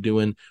 We're going to be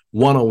doing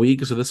one a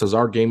week. So this is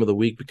our game of the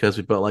week because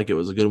we felt like it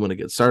was a good one to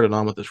get started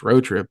on with this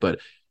road trip. But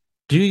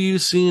do you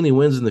see any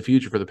wins in the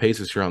future for the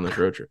Pacers here on this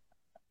road trip?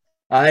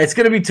 It's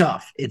going to be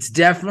tough. It's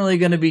definitely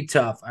going to be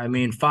tough. I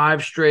mean,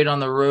 5 straight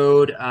on the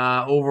road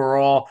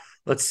overall.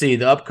 Let's see,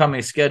 the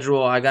upcoming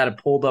schedule. I got it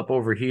pulled up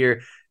over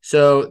here.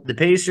 So the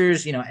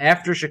Pacers,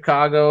 after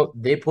Chicago,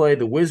 they play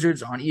the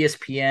Wizards on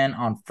ESPN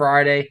on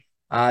Friday.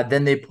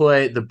 Then they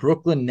play the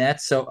Brooklyn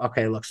Nets. So,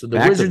 okay, look. So the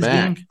back Wizards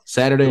game.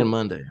 Saturday and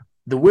Monday.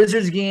 The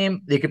Wizards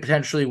game, they could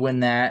potentially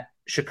win that.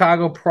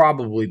 Chicago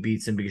probably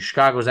beats them because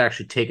Chicago's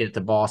actually taking it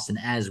to Boston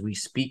as we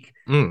speak.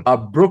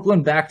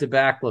 Brooklyn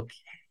back-to-back, look,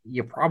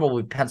 you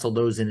probably pencil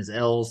those in as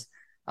L's.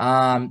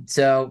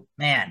 So,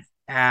 man,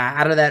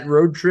 out of that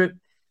road trip,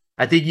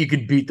 I think you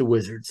could beat the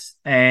Wizards.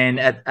 And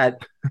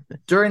at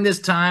during this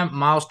time,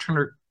 Miles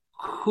Turner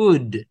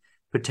could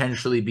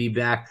potentially be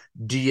back.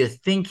 Do you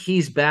think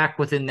he's back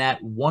within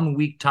that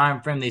 1-week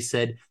time frame they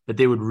said that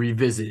they would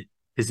revisit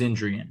his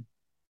injury in?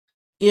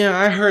 Yeah,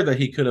 I heard that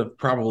he could have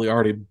probably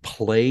already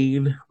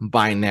played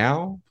by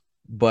now,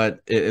 but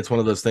it's one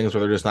of those things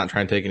where they're just not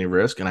trying to take any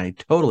risk, and I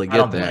totally get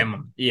that. Blame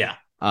him. Yeah.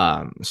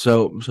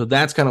 So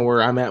that's kind of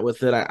where I'm at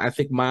with it. I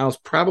think Miles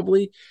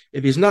probably,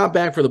 if he's not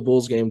back for the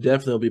Bulls game,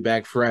 definitely will be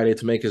back Friday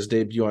to make his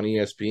debut on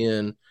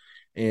ESPN.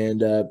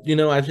 And,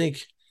 I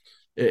think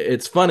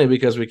it's funny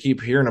because we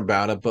keep hearing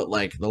about it, but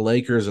like the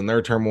Lakers and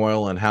their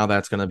turmoil and how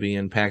that's going to be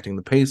impacting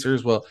the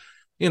Pacers. Well,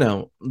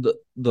 the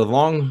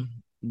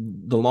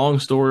long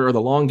story or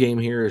the long game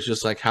here is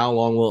just like, how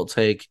long will it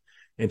take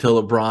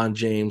until LeBron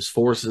James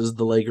forces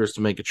the Lakers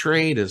to make a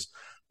trade? Is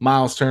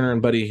Miles Turner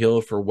and Buddy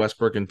Hield for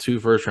Westbrook and 2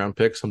 first-round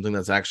picks something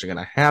that's actually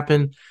going to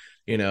happen?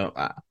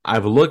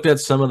 I've looked at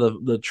some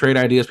of the trade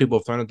ideas people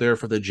have thrown out there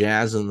for the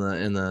Jazz and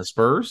the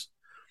Spurs,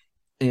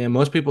 and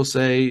most people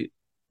say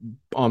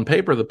on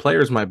paper the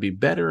players might be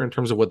better in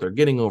terms of what they're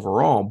getting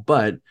overall,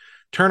 but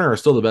Turner is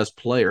still the best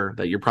player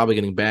that you're probably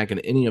getting back in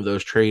any of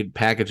those trade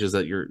packages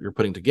that you're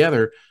putting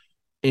together.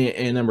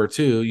 And number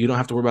 2, you don't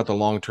have to worry about the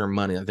long-term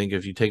money. I think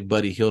if you take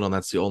Buddy Hield on,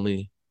 that's the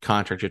only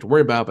contract you have to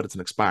worry about, but it's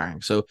an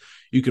expiring. So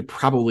you could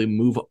probably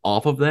move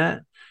off of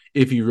that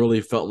if you really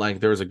felt like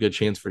there was a good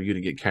chance for you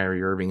to get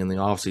Kyrie Irving in the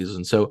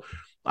offseason. So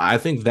I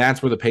think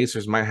that's where the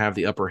Pacers might have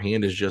the upper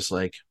hand, is just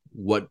like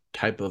what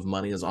type of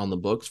money is on the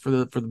books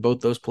for both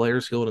those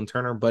players, Hield and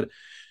Turner. But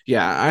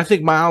yeah, I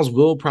think Miles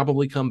will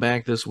probably come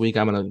back this week.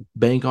 I'm going to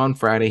bank on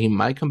Friday. He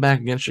might come back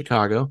against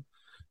Chicago.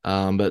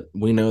 But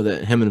we know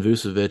that him and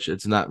Vucevic,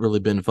 it's not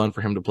really been fun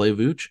for him to play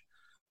Vooch.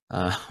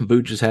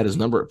 Vooch has had his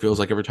number, it feels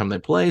like, every time they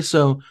play.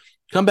 So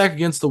come back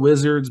against the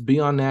Wizards, be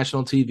on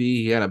national TV.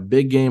 He had a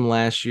big game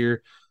last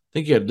year. I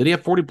think did he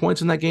have 40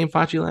 points in that game,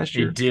 Facci, last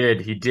year?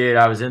 He did.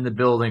 I was in the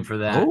building for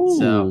that. Oh,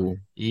 so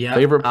yeah,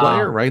 favorite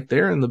player right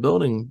there in the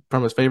building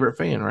from his favorite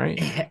fan,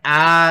 right?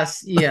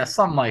 Yeah,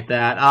 something like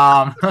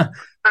that.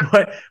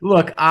 But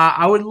look,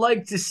 I would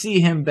like to see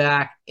him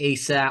back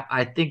ASAP.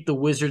 I think the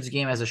Wizards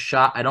game has a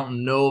shot. I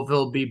don't know if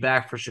he'll be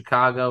back for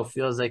Chicago.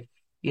 Feels like,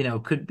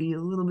 could be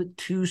a little bit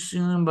too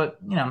soon, but,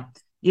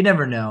 you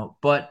never know.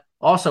 But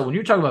also, when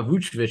you're talking about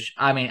Vucevic,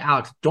 I mean,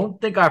 Alex, don't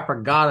think I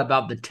forgot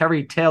about the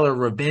Terry Taylor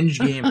revenge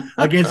game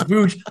against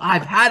Vooch.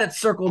 I've had it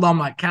circled on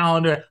my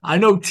calendar. I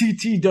know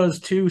TT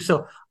does too,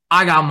 so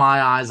I got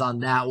my eyes on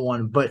that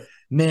one. But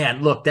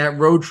man, look, that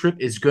road trip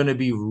is going to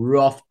be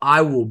rough.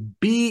 I will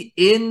be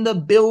in the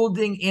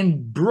building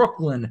in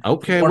Brooklyn.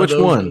 Okay, which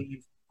one?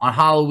 On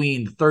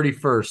Halloween, the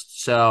 31st.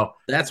 So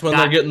that's when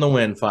they're getting the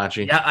win,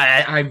 Facci. Yeah,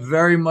 I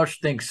very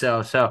much think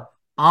so. So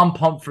I'm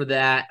pumped for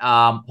that.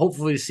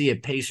 Hopefully to see a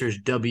Pacers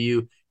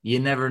W. You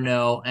never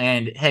know.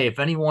 And hey, if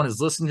anyone is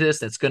listening to this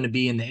that's going to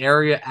be in the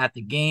area at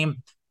the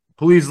game,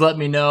 please let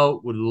me know.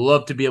 Would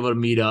love to be able to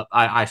meet up.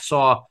 I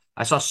saw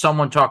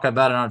someone talk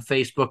about it on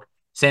Facebook,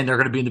 saying they're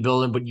going to be in the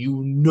building, but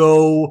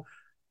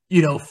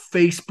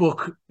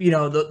Facebook,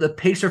 the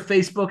Pacer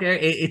Facebook,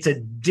 it's a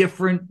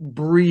different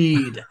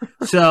breed.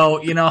 So,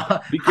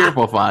 be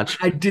careful, Foch.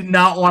 I did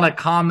not want to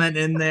comment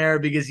in there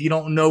because you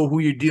don't know who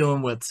you're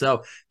dealing with. So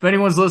if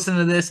anyone's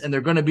listening to this and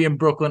they're going to be in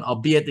Brooklyn, I'll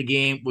be at the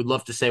game. Would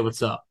love to say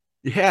what's up.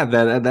 Yeah,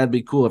 that'd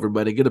be cool,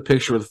 everybody. Get a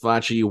picture with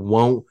Facci. You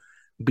won't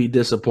be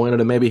disappointed,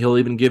 and maybe he'll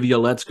even give you a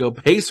Let's Go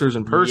Pacers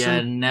in person.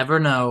 Yeah, never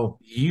know.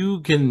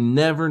 You can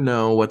never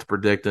know what to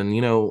predict, and,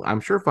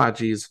 I'm sure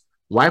Facci's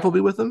wife will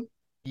be with him.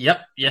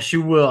 Yep, yes,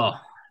 you will.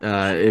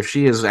 If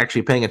she is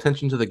actually paying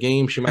attention to the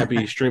game, she might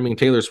be streaming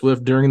Taylor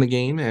Swift during the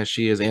game as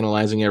she is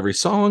analyzing every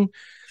song.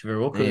 She very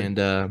well could. And,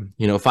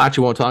 Facci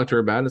won't talk to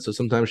her about it, so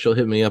sometimes she'll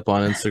hit me up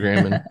on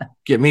Instagram and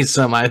give me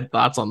some of my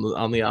thoughts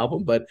on the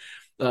album. But,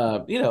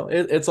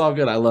 it's all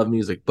good. I love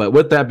music. But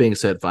with that being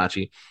said,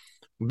 Facci,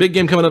 big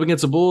game coming up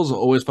against the Bulls.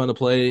 Always fun to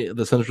play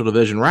the Central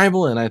Division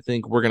rival, and I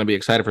think we're going to be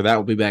excited for that.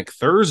 We'll be back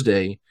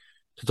Thursday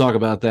to talk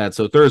about that.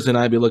 So Thursday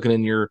night, I'll be looking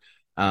in your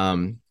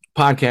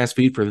podcast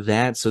feed for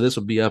that. So this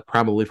will be up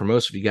probably for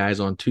most of you guys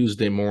on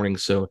Tuesday morning.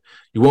 So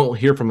you won't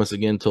hear from us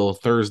again until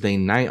Thursday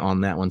night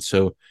on that one.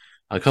 So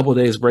a couple of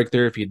days break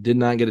there. If you did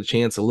not get a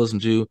chance to listen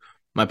to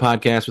my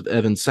podcast with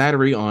Evan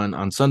Sattery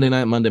on Sunday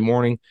night, Monday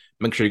morning,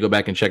 make sure you go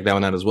back and check that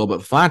one out as well.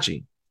 But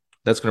Facci,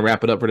 that's going to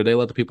wrap it up for today.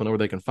 Let the people know where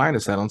they can find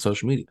us at on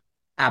social media.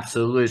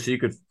 Absolutely. So you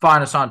could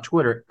find us on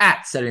Twitter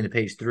at Setting the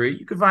Pace 3.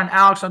 You can find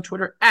Alex on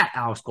Twitter at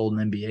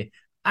AlexGoldenNBA.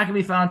 I can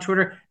be found on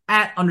Twitter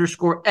at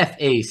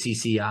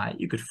 _FACCI.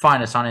 You could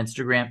find us on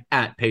Instagram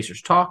at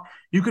Pacers Talk.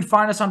 You could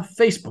find us on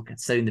Facebook at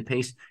Setting the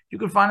Pace. You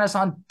can find us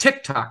on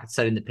TikTok at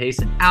Setting the Pace.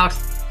 And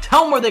Alex,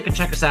 tell them where they can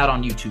check us out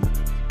on YouTube.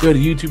 Go to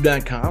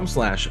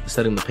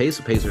youtube.com/Setting the Pace,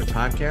 a Pacers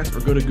podcast,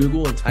 or go to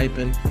Google and type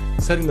in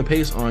Setting the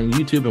Pace on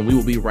YouTube, and we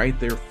will be right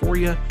there for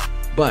you.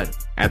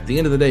 But at the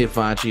end of the day,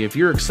 Facci, if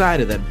you're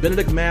excited that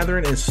Benedict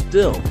Mathurin is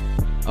still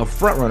a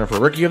frontrunner for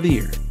Rookie of the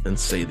Year, then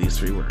say these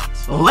 3 words.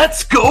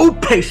 Let's go,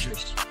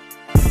 Pacers!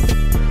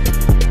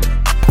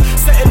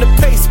 Setting the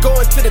pace,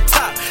 going to the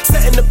top.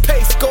 Setting the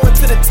pace, going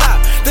to the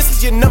top. This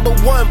is your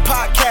 #1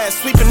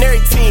 podcast, sweeping